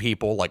scaring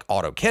people like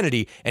Otto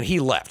Kennedy, and he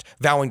left,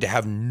 vowing to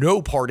have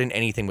no part in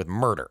anything with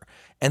murder.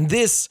 And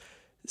this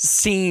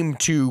seemed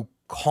to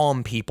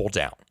calm people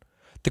down.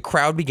 The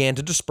crowd began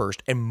to disperse,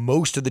 and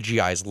most of the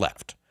GIs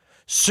left.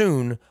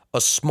 Soon,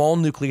 a small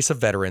nucleus of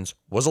veterans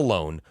was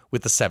alone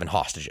with the 7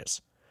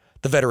 hostages.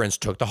 The veterans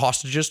took the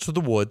hostages to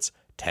the woods,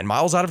 10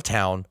 miles out of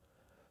town,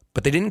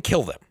 but they didn't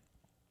kill them.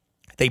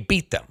 They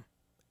beat them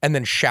and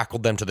then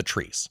shackled them to the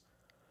trees.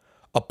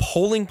 A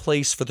polling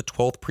place for the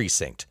 12th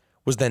precinct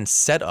was then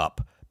set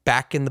up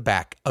back in the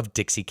back of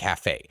Dixie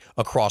Cafe,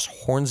 across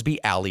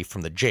Hornsby Alley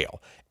from the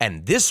jail,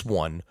 and this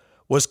one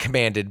was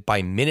commanded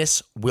by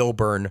Minnis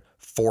Wilburn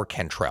for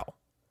Cantrell.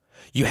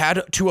 You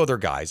had 2 other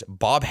guys,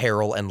 Bob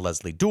Harrell and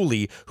Leslie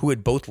Dooley, who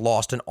had both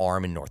lost an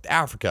arm in North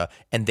Africa,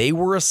 and they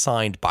were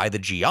assigned by the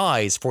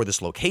GIs for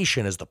this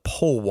location as the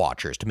poll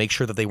watchers to make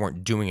sure that they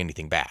weren't doing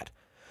anything bad.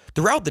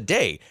 Throughout the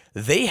day,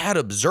 they had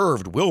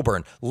observed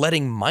Wilburn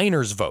letting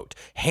minors vote,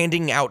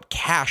 handing out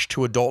cash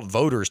to adult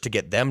voters to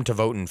get them to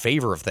vote in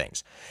favor of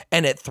things.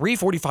 And at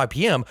 3:45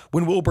 p.m.,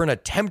 when Wilburn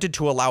attempted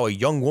to allow a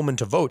young woman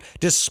to vote,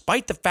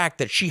 despite the fact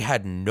that she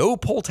had no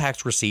poll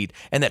tax receipt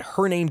and that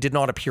her name did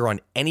not appear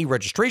on any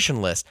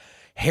registration list,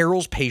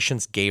 Harrell's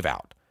patience gave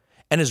out.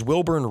 And as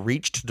Wilburn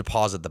reached to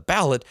deposit the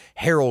ballot,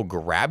 Harrell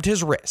grabbed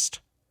his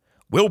wrist.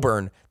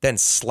 Wilburn then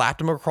slapped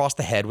him across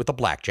the head with a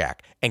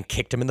blackjack and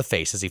kicked him in the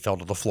face as he fell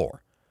to the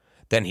floor.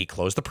 Then he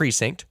closed the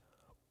precinct,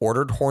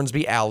 ordered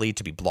Hornsby Alley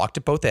to be blocked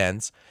at both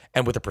ends,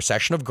 and with a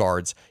procession of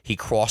guards, he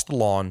crossed the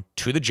lawn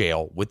to the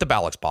jail with the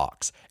ballot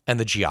box and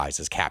the GIs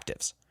as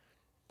captives.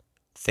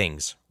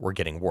 Things were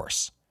getting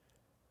worse.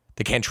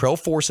 The Cantrell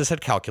forces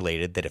had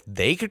calculated that if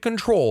they could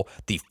control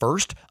the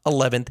 1st,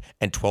 11th,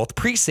 and 12th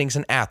precincts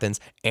in Athens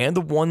and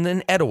the one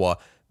in Etowah,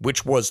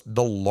 which was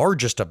the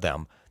largest of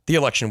them, the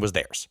election was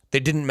theirs.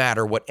 It didn't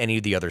matter what any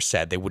of the others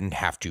said. They wouldn't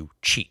have to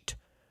cheat.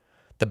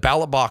 The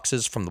ballot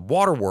boxes from the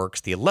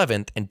Waterworks, the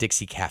 11th, and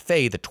Dixie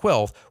Cafe, the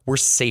 12th, were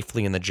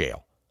safely in the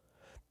jail.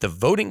 The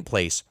voting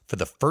place for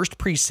the first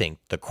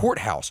precinct, the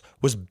courthouse,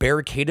 was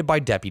barricaded by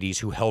deputies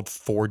who held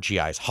 4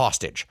 GIs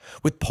hostage,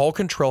 with Paul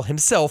Cantrell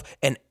himself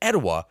and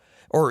Etowah,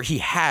 or he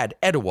had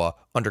Etowah,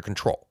 under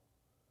control.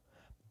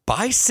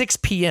 By 6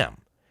 p.m.,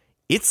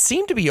 it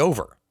seemed to be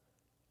over.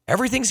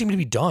 Everything seemed to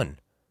be done.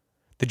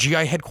 The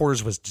GI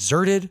headquarters was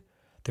deserted.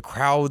 The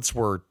crowds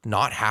were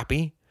not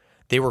happy.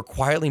 They were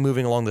quietly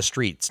moving along the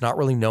streets, not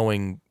really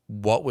knowing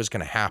what was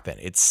going to happen.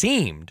 It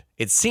seemed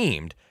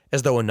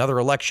as though another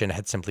election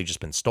had simply just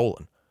been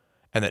stolen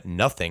and that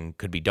nothing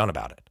could be done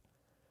about it.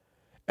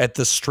 At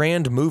the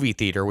Strand movie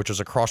theater, which was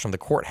across from the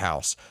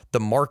courthouse, the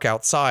mark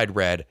outside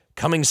read,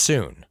 "Coming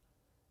soon,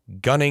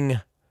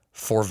 gunning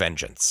for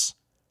vengeance."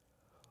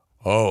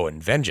 Oh,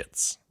 and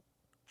vengeance.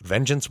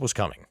 Vengeance was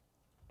coming.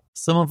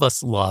 Some of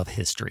us love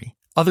history.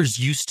 Others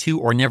used to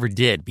or never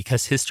did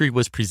because history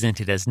was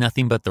presented as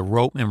nothing but the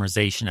rote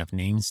memorization of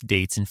names,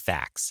 dates, and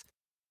facts.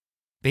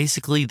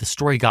 Basically, the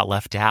story got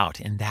left out,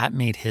 and that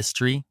made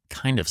history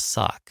kind of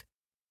suck.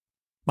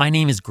 My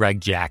name is Greg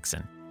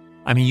Jackson.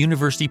 I'm a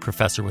university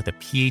professor with a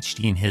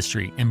PhD in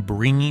history, and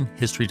bringing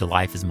history to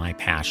life is my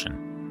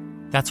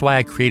passion. That's why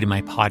I created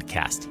my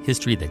podcast,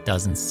 History That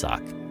Doesn't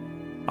Suck.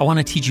 I want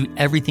to teach you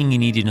everything you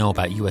need to know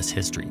about U.S.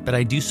 history, but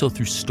I do so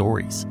through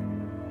stories.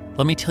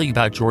 Let me tell you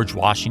about George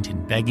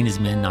Washington begging his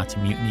men not to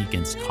mutiny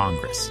against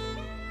Congress,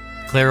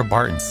 Clara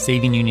Barton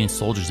saving Union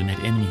soldiers amid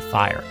enemy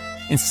fire,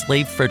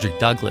 enslaved Frederick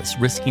Douglass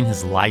risking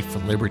his life for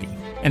liberty,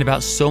 and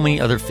about so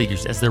many other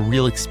figures as their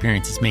real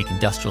experiences make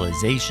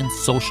industrialization,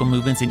 social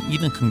movements, and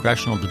even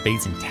congressional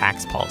debates and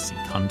tax policy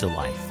come to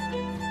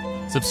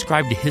life.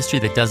 Subscribe to History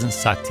That Doesn't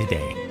Suck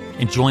today,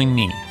 and join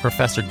me,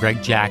 Professor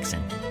Greg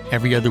Jackson,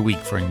 every other week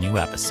for a new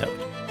episode,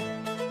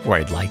 where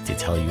I'd like to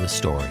tell you a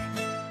story.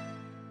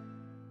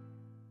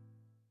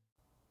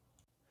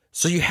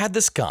 So you had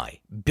this guy,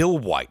 Bill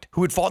White,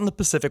 who had fought in the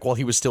Pacific while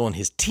he was still in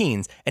his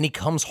teens, and he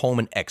comes home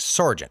an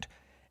ex-sergeant.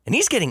 And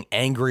he's getting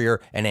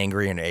angrier and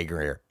angrier and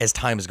angrier as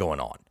time is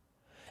going on.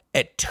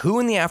 At 2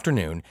 in the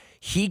afternoon,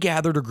 he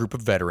gathered a group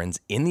of veterans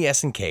in the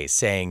S&K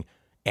saying,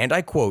 and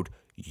I quote,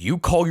 "You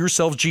call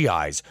yourselves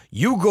GIs,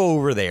 you go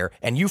over there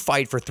and you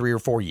fight for 3 or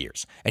 4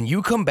 years, and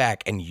you come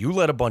back and you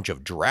let a bunch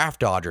of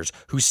draft dodgers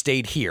who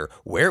stayed here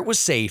where it was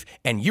safe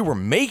and you were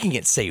making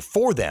it safe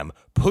for them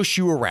push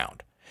you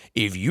around.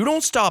 If you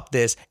don't stop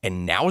this,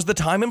 and now's the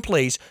time and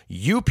place,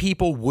 you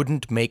people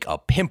wouldn't make a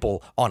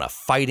pimple on a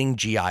fighting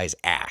GI's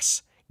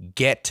ass.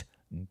 Get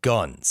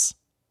guns."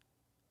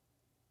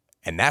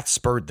 And that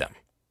spurred them.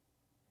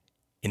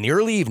 In the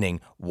early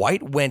evening,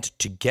 White went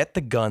to get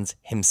the guns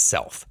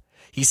himself.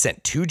 He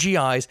sent 2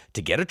 GIs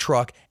to get a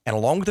truck, and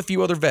along with a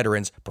few other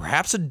veterans,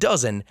 perhaps a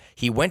dozen,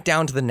 he went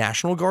down to the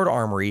National Guard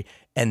Armory,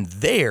 and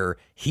there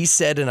he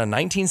said in a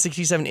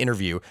 1967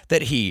 interview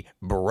that he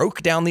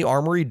broke down the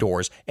armory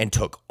doors and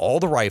took all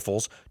the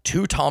rifles,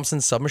 2 Thompson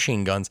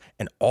submachine guns,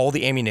 and all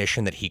the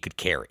ammunition that he could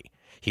carry.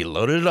 He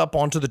loaded it up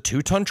onto the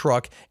 2-ton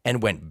truck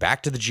and went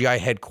back to the GI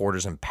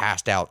headquarters and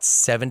passed out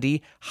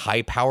 70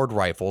 high-powered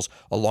rifles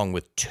along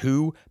with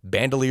 2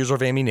 bandoliers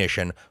of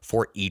ammunition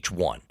for each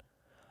one.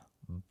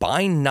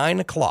 By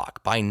 9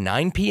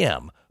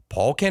 p.m.,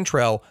 Paul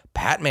Cantrell,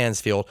 Pat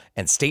Mansfield,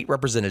 and State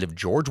Representative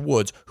George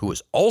Woods, who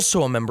was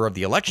also a member of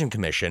the Election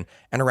Commission,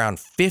 and around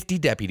 50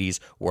 deputies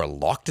were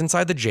locked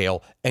inside the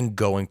jail and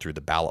going through the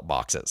ballot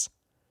boxes.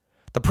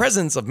 The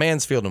presence of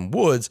Mansfield and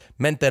Woods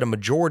meant that a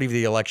majority of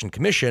the Election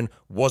Commission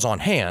was on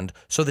hand,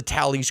 so the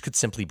tallies could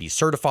simply be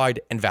certified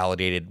and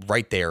validated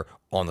right there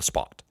on the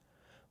spot.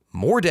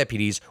 More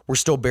deputies were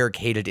still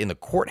barricaded in the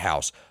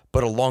courthouse,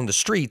 but along the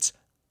streets,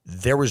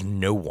 there was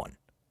no one.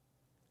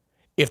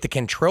 If the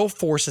Cantrell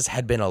forces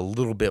had been a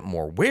little bit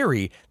more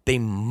wary, they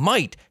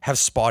might have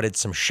spotted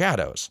some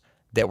shadows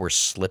that were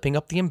slipping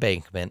up the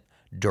embankment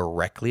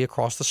directly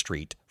across the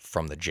street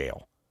from the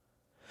jail.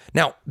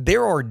 Now,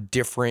 there are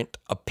different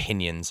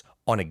opinions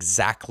on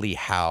exactly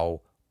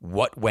how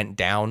what went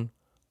down.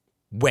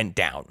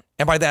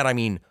 And by that, I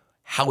mean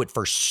how it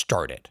first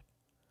started.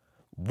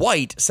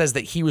 White says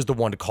that he was the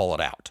one to call it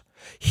out.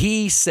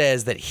 He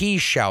says that he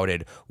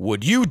shouted,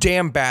 "Would you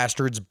damn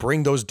bastards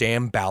bring those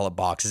damn ballot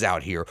boxes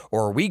out here,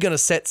 or are we going to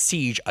set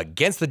siege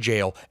against the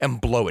jail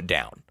and blow it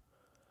down?"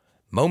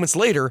 Moments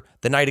later,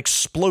 the night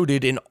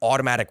exploded in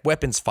automatic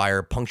weapons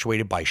fire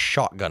punctuated by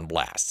shotgun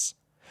blasts.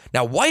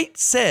 Now, White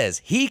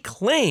says he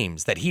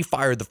claims that he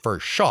fired the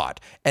first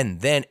shot,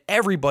 and then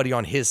everybody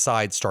on his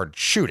side started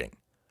shooting.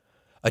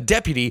 A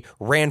deputy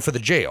ran for the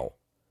jail,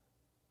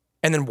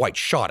 and then White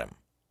shot him.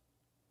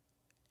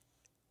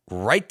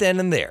 Right then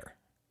and there,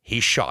 he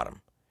shot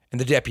him, and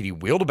the deputy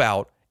wheeled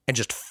about and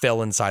just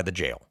fell inside the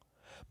jail.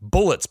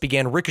 Bullets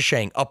began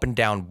ricocheting up and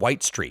down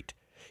White Street.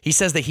 He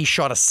says that he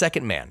shot a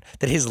second man,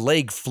 that his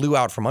leg flew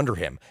out from under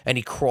him, and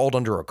he crawled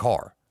under a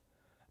car.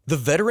 The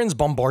veterans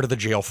bombarded the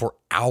jail for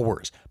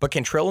hours, but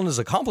Cantrell and his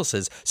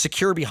accomplices,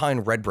 secure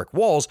behind red brick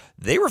walls,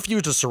 they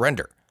refused to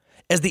surrender.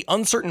 As the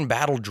uncertain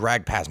battle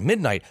dragged past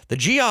midnight, the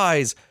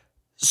GIs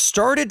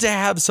started to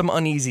have some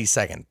uneasy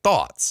second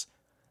thoughts.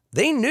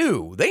 They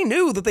knew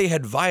that they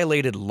had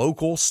violated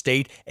local,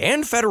 state,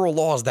 and federal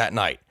laws that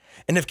night,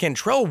 and if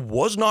Cantrell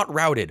was not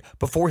routed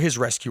before his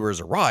rescuers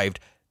arrived,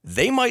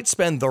 they might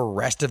spend the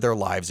rest of their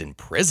lives in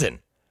prison.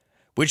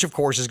 Which, of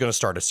course, is going to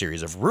start a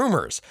series of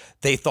rumors.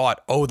 They thought,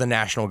 oh, the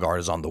National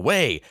Guard is on the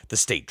way. The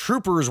state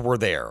troopers were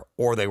there,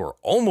 or they were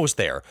almost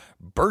there.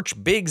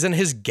 Birch Biggs and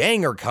his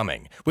gang are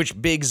coming,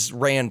 which Biggs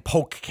ran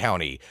Polk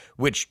County,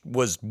 which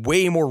was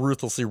way more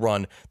ruthlessly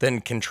run than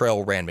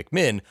Cantrell ran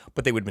McMinn,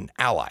 but they would have been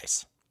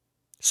allies.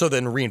 So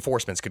then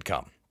reinforcements could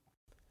come.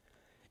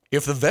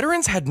 If the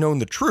veterans had known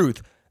the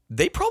truth,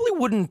 they probably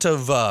wouldn't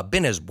have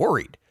been as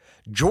worried.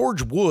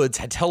 George Woods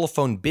had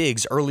telephoned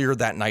Biggs earlier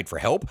that night for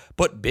help,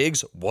 but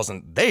Biggs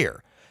wasn't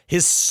there.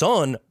 His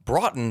son,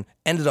 Broughton,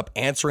 ended up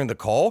answering the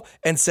call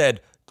and said,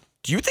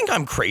 "Do you think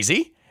I'm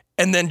crazy?"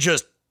 And then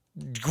just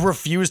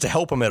refused to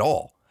help him at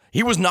all.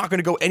 He was not going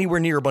to go anywhere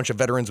near a bunch of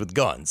veterans with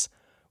guns.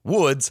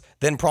 Woods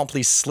then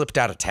promptly slipped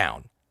out of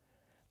town.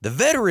 The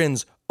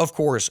veterans, of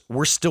course,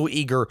 were still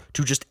eager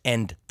to just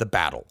end the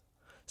battle.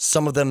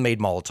 Some of them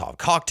made Molotov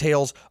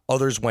cocktails,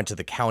 others went to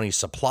the county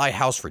supply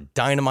house for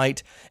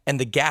dynamite, and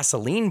the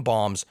gasoline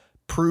bombs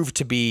proved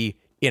to be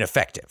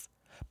ineffective.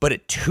 But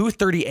at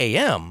 2:30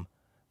 a.m.,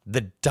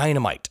 the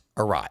dynamite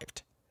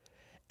arrived.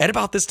 At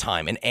about this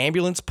time, an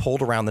ambulance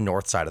pulled around the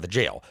north side of the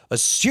jail.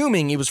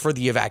 Assuming it was for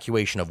the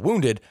evacuation of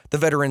wounded, the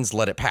veterans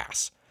let it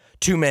pass.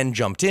 2 men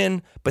jumped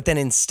in, but then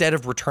instead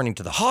of returning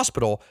to the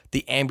hospital,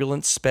 the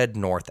ambulance sped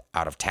north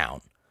out of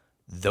town.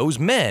 Those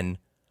men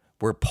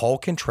were Paul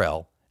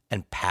Cantrell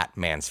and Pat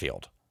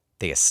Mansfield.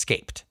 They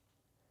escaped.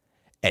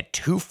 At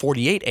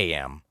 2:48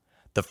 a.m.,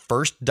 the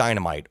first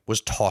dynamite was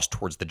tossed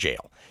towards the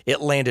jail. It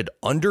landed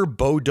under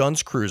Bo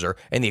Dunn's cruiser,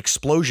 and the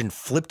explosion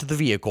flipped the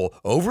vehicle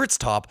over its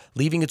top,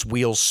 leaving its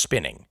wheels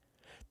spinning.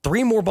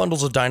 3 more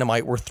bundles of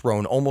dynamite were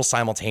thrown almost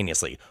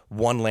simultaneously.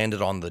 One landed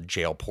on the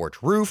jail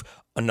porch roof,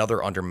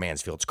 another under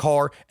Mansfield's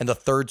car, and the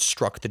third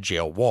struck the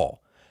jail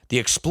wall. The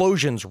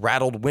explosions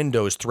rattled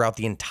windows throughout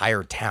the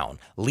entire town.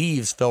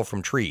 Leaves fell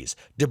from trees.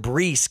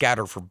 Debris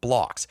scattered for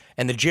blocks.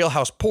 And the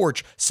jailhouse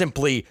porch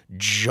simply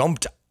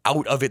jumped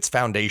out of its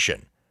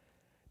foundation.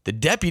 The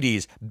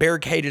deputies,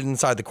 barricaded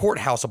inside the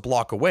courthouse a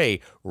block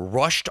away,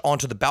 rushed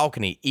onto the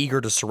balcony,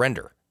 eager to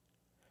surrender.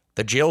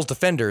 The jail's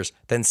defenders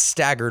then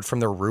staggered from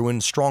their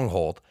ruined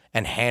stronghold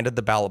and handed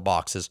the ballot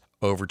boxes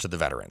over to the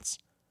veterans.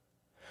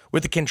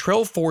 With the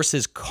Cantrell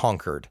forces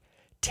conquered,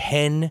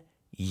 10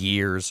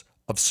 years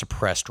of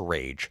suppressed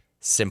rage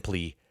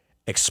simply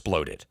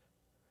exploded.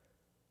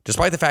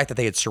 Despite the fact that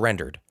they had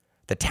surrendered,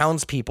 the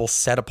townspeople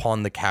set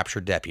upon the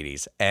captured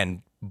deputies,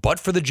 and but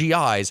for the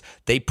GIs,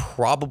 they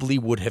probably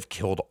would have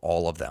killed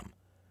all of them.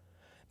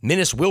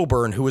 Minnis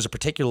Wilburn, who was a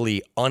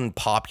particularly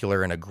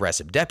unpopular and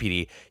aggressive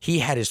deputy, he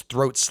had his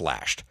throat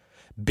slashed.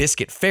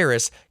 Biscuit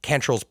Ferris,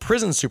 Cantrell's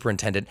prison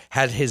superintendent,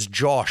 had his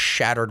jaw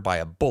shattered by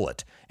a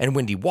bullet, and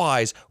Wendy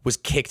Wise was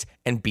kicked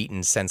and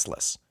beaten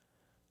senseless.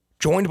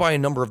 Joined by a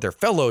number of their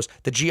fellows,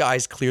 the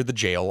GIs cleared the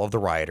jail of the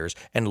rioters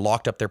and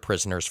locked up their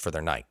prisoners for their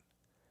night.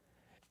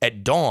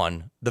 At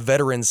dawn, the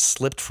veterans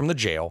slipped from the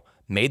jail,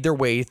 made their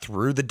way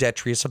through the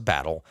detritus of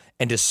battle,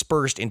 and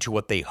dispersed into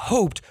what they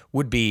hoped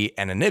would be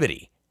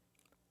anonymity.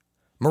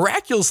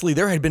 Miraculously,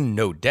 there had been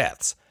no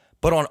deaths,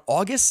 but on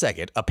August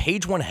 2nd, a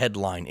page 1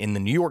 headline in the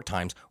New York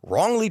Times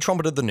wrongly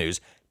trumpeted the news,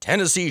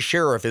 "Tennessee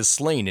sheriff is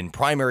slain in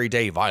primary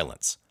day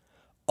violence."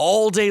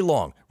 All day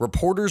long,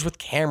 reporters with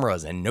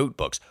cameras and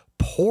notebooks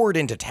poured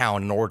into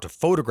town in order to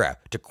photograph,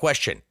 to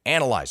question,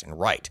 analyze, and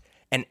write.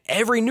 And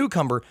every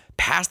newcomer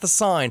passed the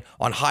sign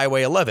on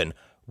Highway 11,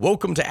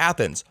 "Welcome to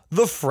Athens,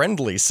 the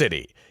friendly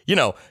city." You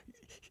know,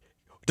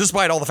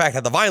 despite all the fact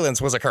that the violence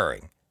was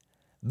occurring.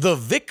 The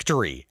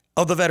victory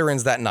of the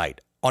veterans that night,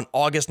 on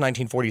August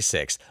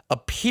 1946,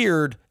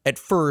 appeared at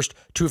first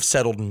to have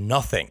settled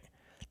nothing.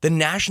 The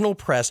national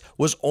press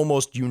was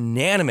almost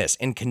unanimous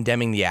in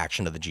condemning the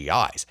action of the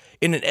GIs.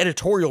 In an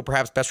editorial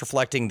perhaps best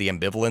reflecting the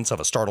ambivalence of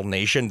a startled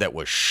nation that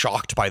was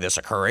shocked by this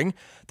occurring,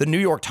 the New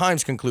York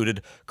Times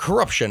concluded,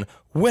 "Corruption,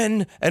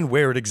 when and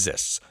where it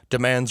exists,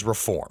 demands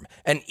reform.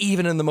 And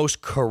even in the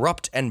most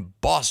corrupt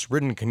and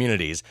boss-ridden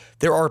communities,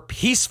 there are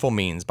peaceful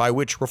means by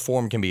which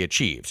reform can be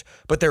achieved.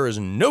 But there is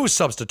no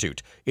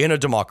substitute in a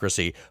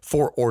democracy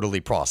for orderly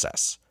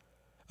process."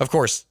 Of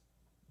course,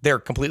 they're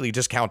completely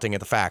discounting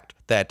the fact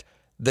that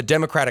the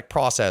democratic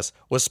process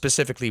was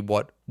specifically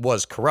what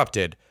was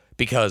corrupted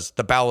because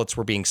the ballots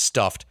were being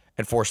stuffed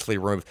and forcefully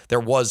removed. There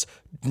was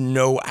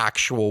no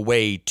actual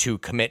way to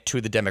commit to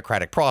the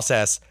democratic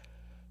process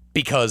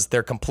because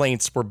their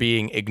complaints were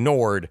being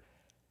ignored,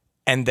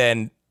 and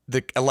then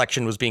the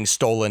election was being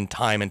stolen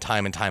time and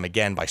time and time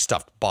again by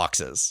stuffed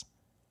boxes.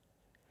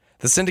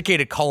 The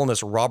syndicated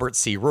columnist Robert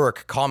C.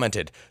 Ruark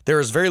commented, "There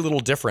is very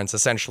little difference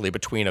essentially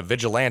between a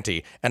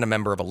vigilante and a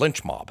member of a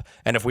lynch mob,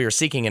 and if we are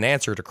seeking an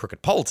answer to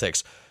crooked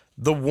politics,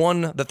 The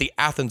one that the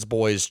Athens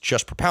boys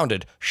just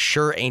propounded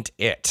sure ain't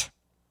it.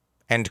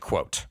 End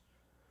quote.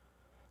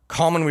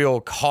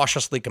 Commonweal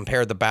cautiously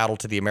compared the battle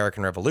to the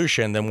American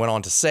Revolution, then went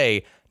on to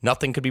say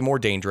nothing could be more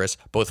dangerous,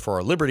 both for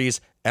our liberties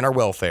and our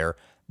welfare,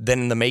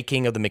 than the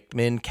making of the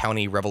McMinn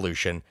County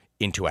Revolution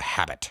into a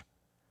habit.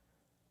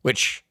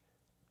 Which,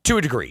 to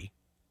a degree,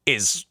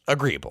 is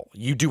agreeable.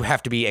 You do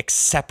have to be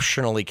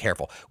exceptionally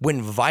careful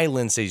when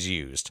violence is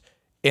used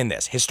in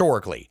this.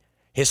 Historically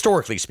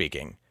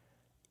speaking,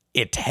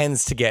 it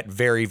tends to get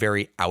very,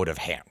 very out of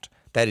hand.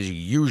 That is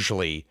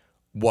usually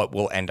what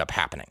will end up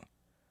happening.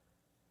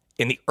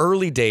 In the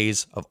early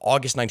days of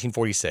August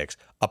 1946,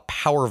 a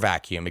power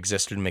vacuum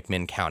existed in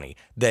McMinn County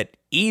that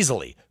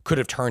easily could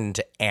have turned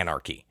into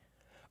anarchy.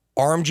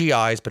 Armed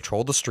GIs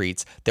patrolled the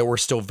streets that were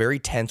still very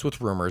tense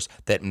with rumors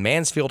that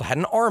Mansfield had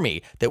an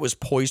army that was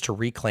poised to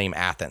reclaim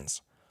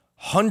Athens.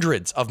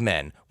 Hundreds of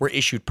men were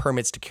issued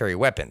permits to carry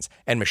weapons,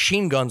 and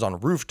machine guns on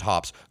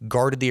rooftops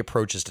guarded the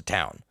approaches to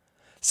town.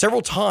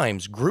 Several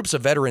times, groups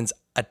of veterans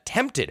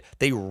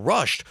they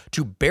rushed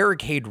to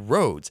barricade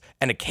roads,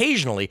 and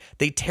occasionally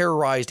they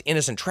terrorized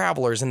innocent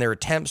travelers in their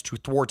attempts to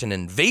thwart an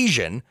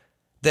invasion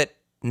that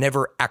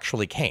never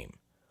actually came.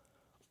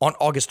 On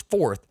August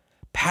 4th,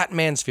 Pat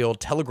Mansfield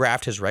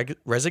telegraphed his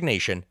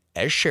resignation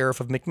as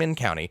sheriff of McMinn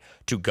County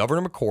to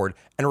Governor McCord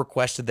and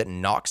requested that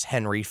Knox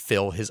Henry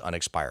fill his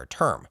unexpired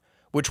term,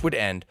 which would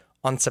end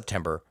on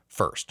September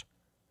 1st.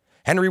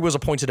 Henry was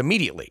appointed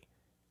immediately,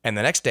 and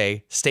the next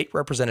day, State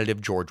Representative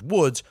George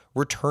Woods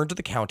returned to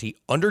the county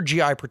under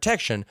GI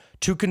protection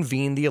to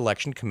convene the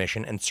election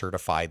commission and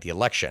certify the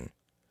election.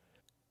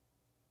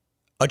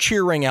 A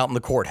cheer rang out in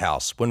the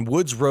courthouse when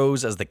Woods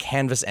rose as the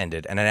canvass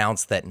ended and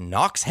announced that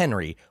Knox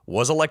Henry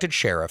was elected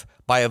sheriff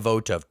by a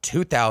vote of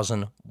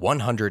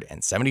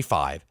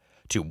 2,175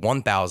 to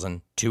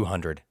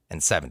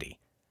 1,270.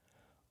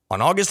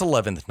 On August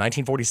 11th,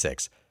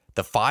 1946,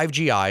 the 5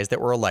 GIs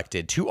that were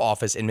elected to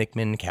office in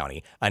McMinn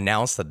County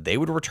announced that they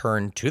would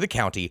return to the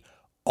county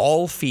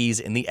all fees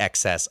in the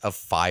excess of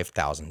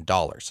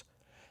 $5,000.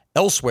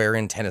 Elsewhere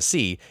in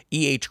Tennessee,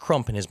 E.H.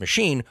 Crump and his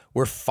machine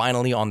were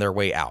finally on their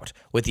way out,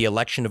 with the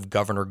election of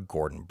Governor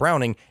Gordon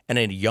Browning and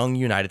a young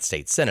United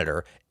States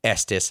Senator,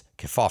 Estes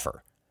Kefauver.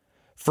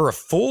 For a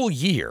full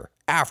year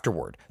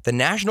afterward, the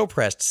national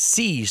press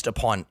seized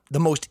upon the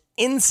most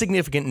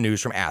insignificant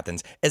news from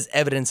Athens as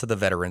evidence of the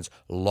veterans'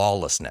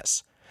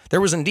 lawlessness. There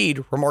was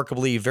indeed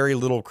remarkably very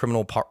little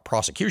criminal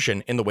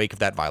prosecution in the wake of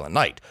that violent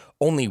night.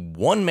 Only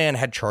one man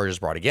had charges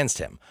brought against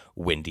him,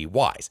 Windy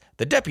Wise,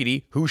 the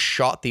deputy who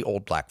shot the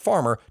old black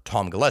farmer,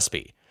 Tom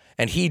Gillespie,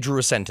 and he drew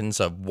a sentence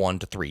of 1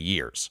 to 3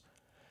 years.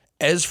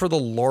 As for the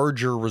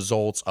larger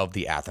results of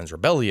the Athens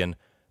Rebellion,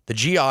 the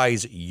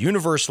GIs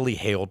universally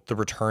hailed the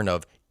return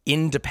of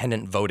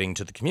independent voting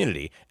to the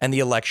community and the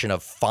election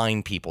of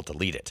fine people to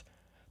lead it.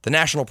 The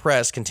national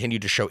press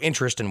continued to show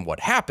interest in what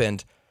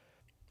happened,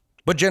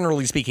 but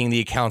generally speaking, the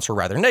accounts were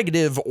rather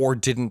negative or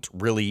didn't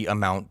really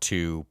amount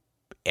to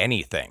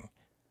anything.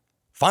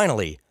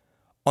 Finally,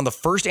 on the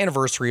first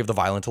anniversary of the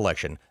violent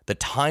election, the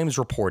Times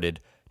reported,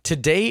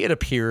 "Today it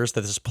appears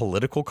that this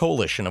political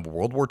coalition of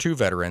World War II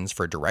veterans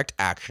for direct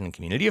action in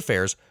community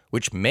affairs,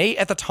 which may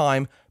at the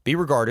time be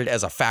regarded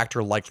as a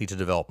factor likely to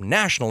develop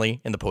nationally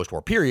in the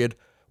post-war period,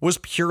 was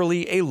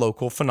purely a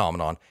local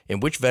phenomenon in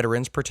which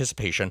veterans'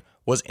 participation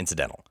was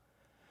incidental."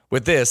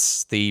 With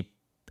this, the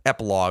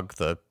epilogue,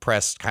 the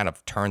press kind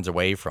of turns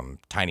away from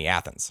tiny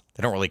Athens.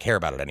 They don't really care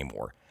about it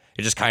anymore.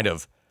 It just kind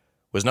of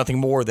was nothing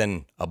more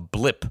than a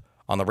blip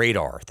on the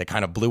radar that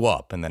kind of blew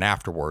up, and then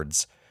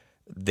afterwards,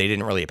 they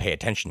didn't really pay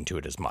attention to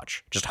it as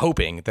much, just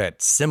hoping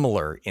that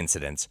similar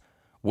incidents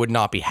would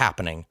not be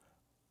happening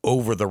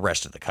over the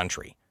rest of the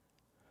country.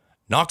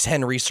 Knox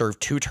Henry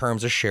served 2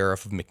 terms as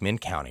sheriff of McMinn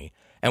County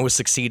and was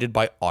succeeded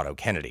by Otto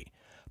Kennedy.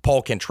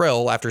 Paul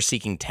Cantrell, after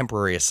seeking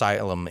temporary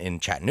asylum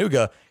in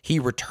Chattanooga, he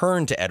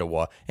returned to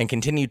Etowah and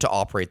continued to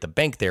operate the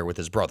bank there with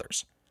his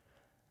brothers.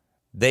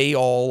 They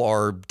all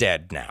are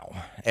dead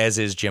now, as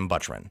is Jim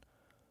Butchman.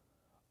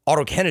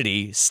 Otto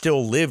Kennedy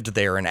still lived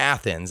there in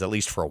Athens, at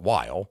least for a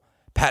while.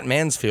 Pat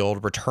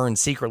Mansfield returned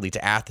secretly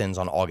to Athens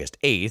on August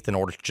 8th in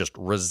order to just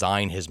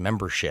resign his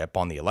membership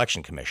on the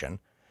election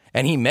commission,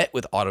 and he met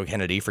with Otto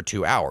Kennedy for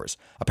 2 hours,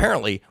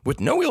 apparently with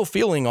no ill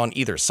feeling on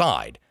either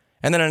side,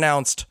 and then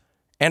announced,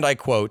 and I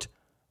quote,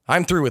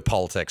 "I'm through with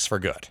politics for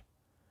good.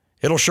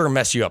 It'll sure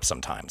mess you up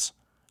sometimes.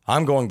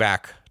 I'm going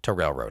back to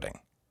railroading."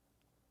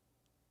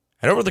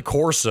 And over the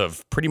course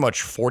of pretty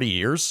much 40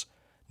 years,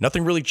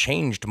 nothing really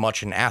changed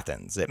much in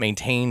Athens. It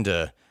maintained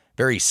a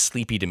very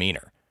sleepy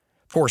demeanor.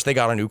 Of course, they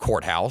got a new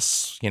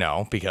courthouse,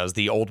 because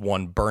the old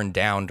one burned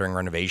down during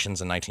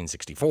renovations in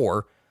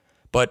 1964.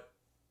 But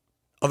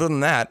other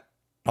than that,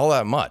 not all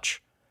that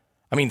much.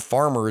 I mean,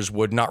 farmers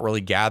would not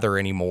really gather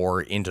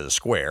anymore into the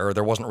square.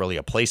 There wasn't really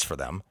a place for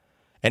them.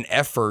 An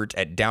effort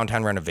at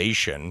downtown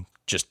renovation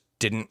just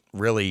didn't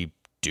really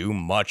do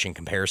much in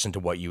comparison to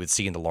what you would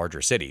see in the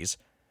larger cities.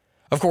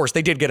 Of course,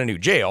 they did get a new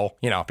jail,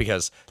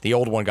 because the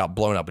old one got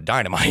blown up with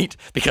dynamite,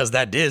 because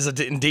that is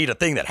indeed a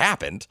thing that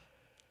happened.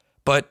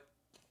 But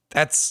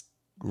that's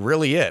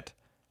really it.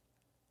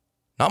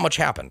 Not much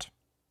happened.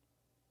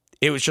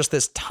 It was just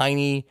this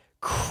tiny,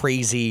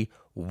 crazy,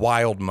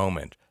 wild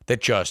moment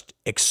that just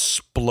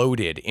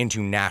exploded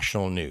into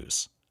national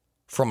news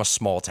from a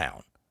small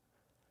town.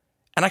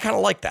 And I kind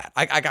of like that.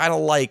 I kind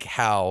of like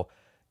how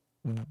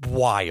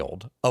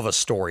wild of a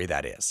story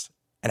that is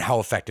and how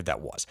effective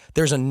that was.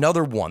 There's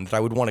another one that I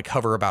would want to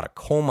cover about a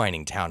coal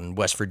mining town in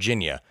West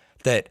Virginia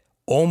that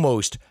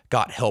almost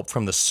got help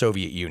from the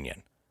Soviet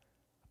Union.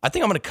 I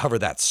think I'm going to cover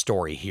that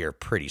story here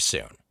pretty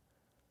soon.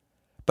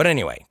 But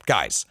anyway,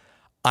 guys,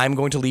 I'm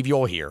going to leave you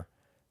all here.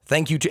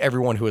 Thank you to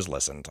everyone who has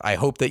listened. I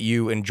hope that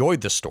you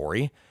enjoyed the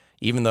story,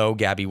 even though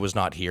Gabby was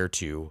not here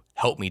to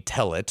help me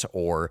tell it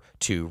or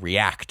to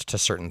react to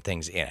certain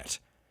things in it.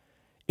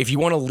 If you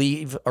want to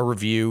leave a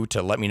review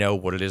to let me know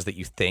what it is that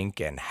you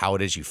think and how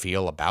it is you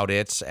feel about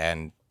it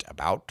and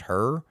about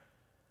her,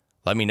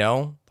 let me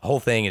know. The whole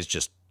thing is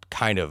just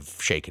kind of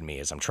shaking me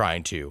as I'm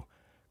trying to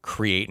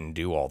create and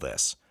do all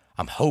this.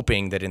 I'm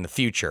hoping that in the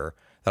future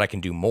that I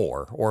can do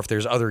more, or if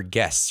there's other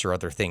guests or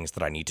other things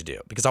that I need to do,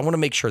 because I want to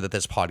make sure that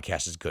this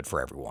podcast is good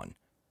for everyone.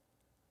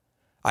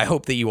 I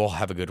hope that you all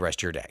have a good rest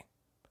of your day.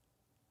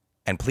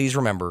 And please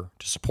remember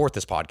to support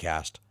this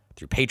podcast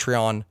through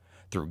Patreon,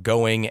 through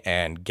going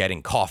and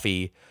getting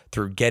coffee,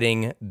 through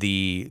getting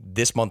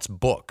this month's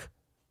book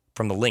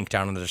from the link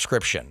down in the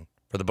description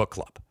for the book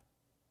club.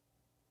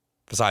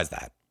 Besides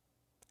that,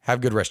 have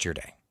a good rest of your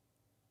day.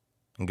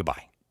 And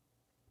goodbye.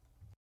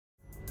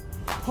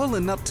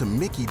 Pulling up to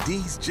Mickey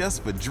D's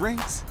just for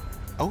drinks?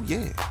 Oh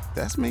yeah,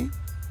 that's me.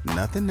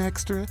 Nothing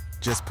extra,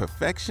 just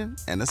perfection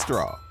and a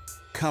straw.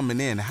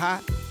 Coming in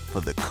hot for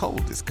the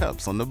coldest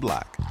cups on the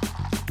block.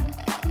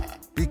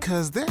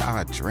 Because there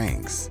are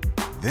drinks.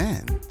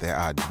 Then there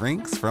are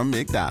drinks from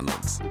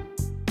McDonald's.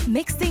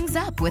 Mix things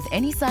up with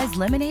any size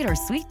lemonade or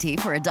sweet tea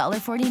for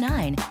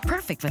 $1.49.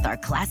 Perfect with our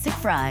classic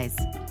fries.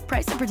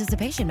 Price and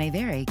participation may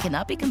vary.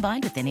 Cannot be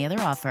combined with any other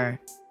offer.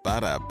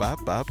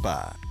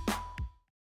 Ba-da-ba-ba-ba.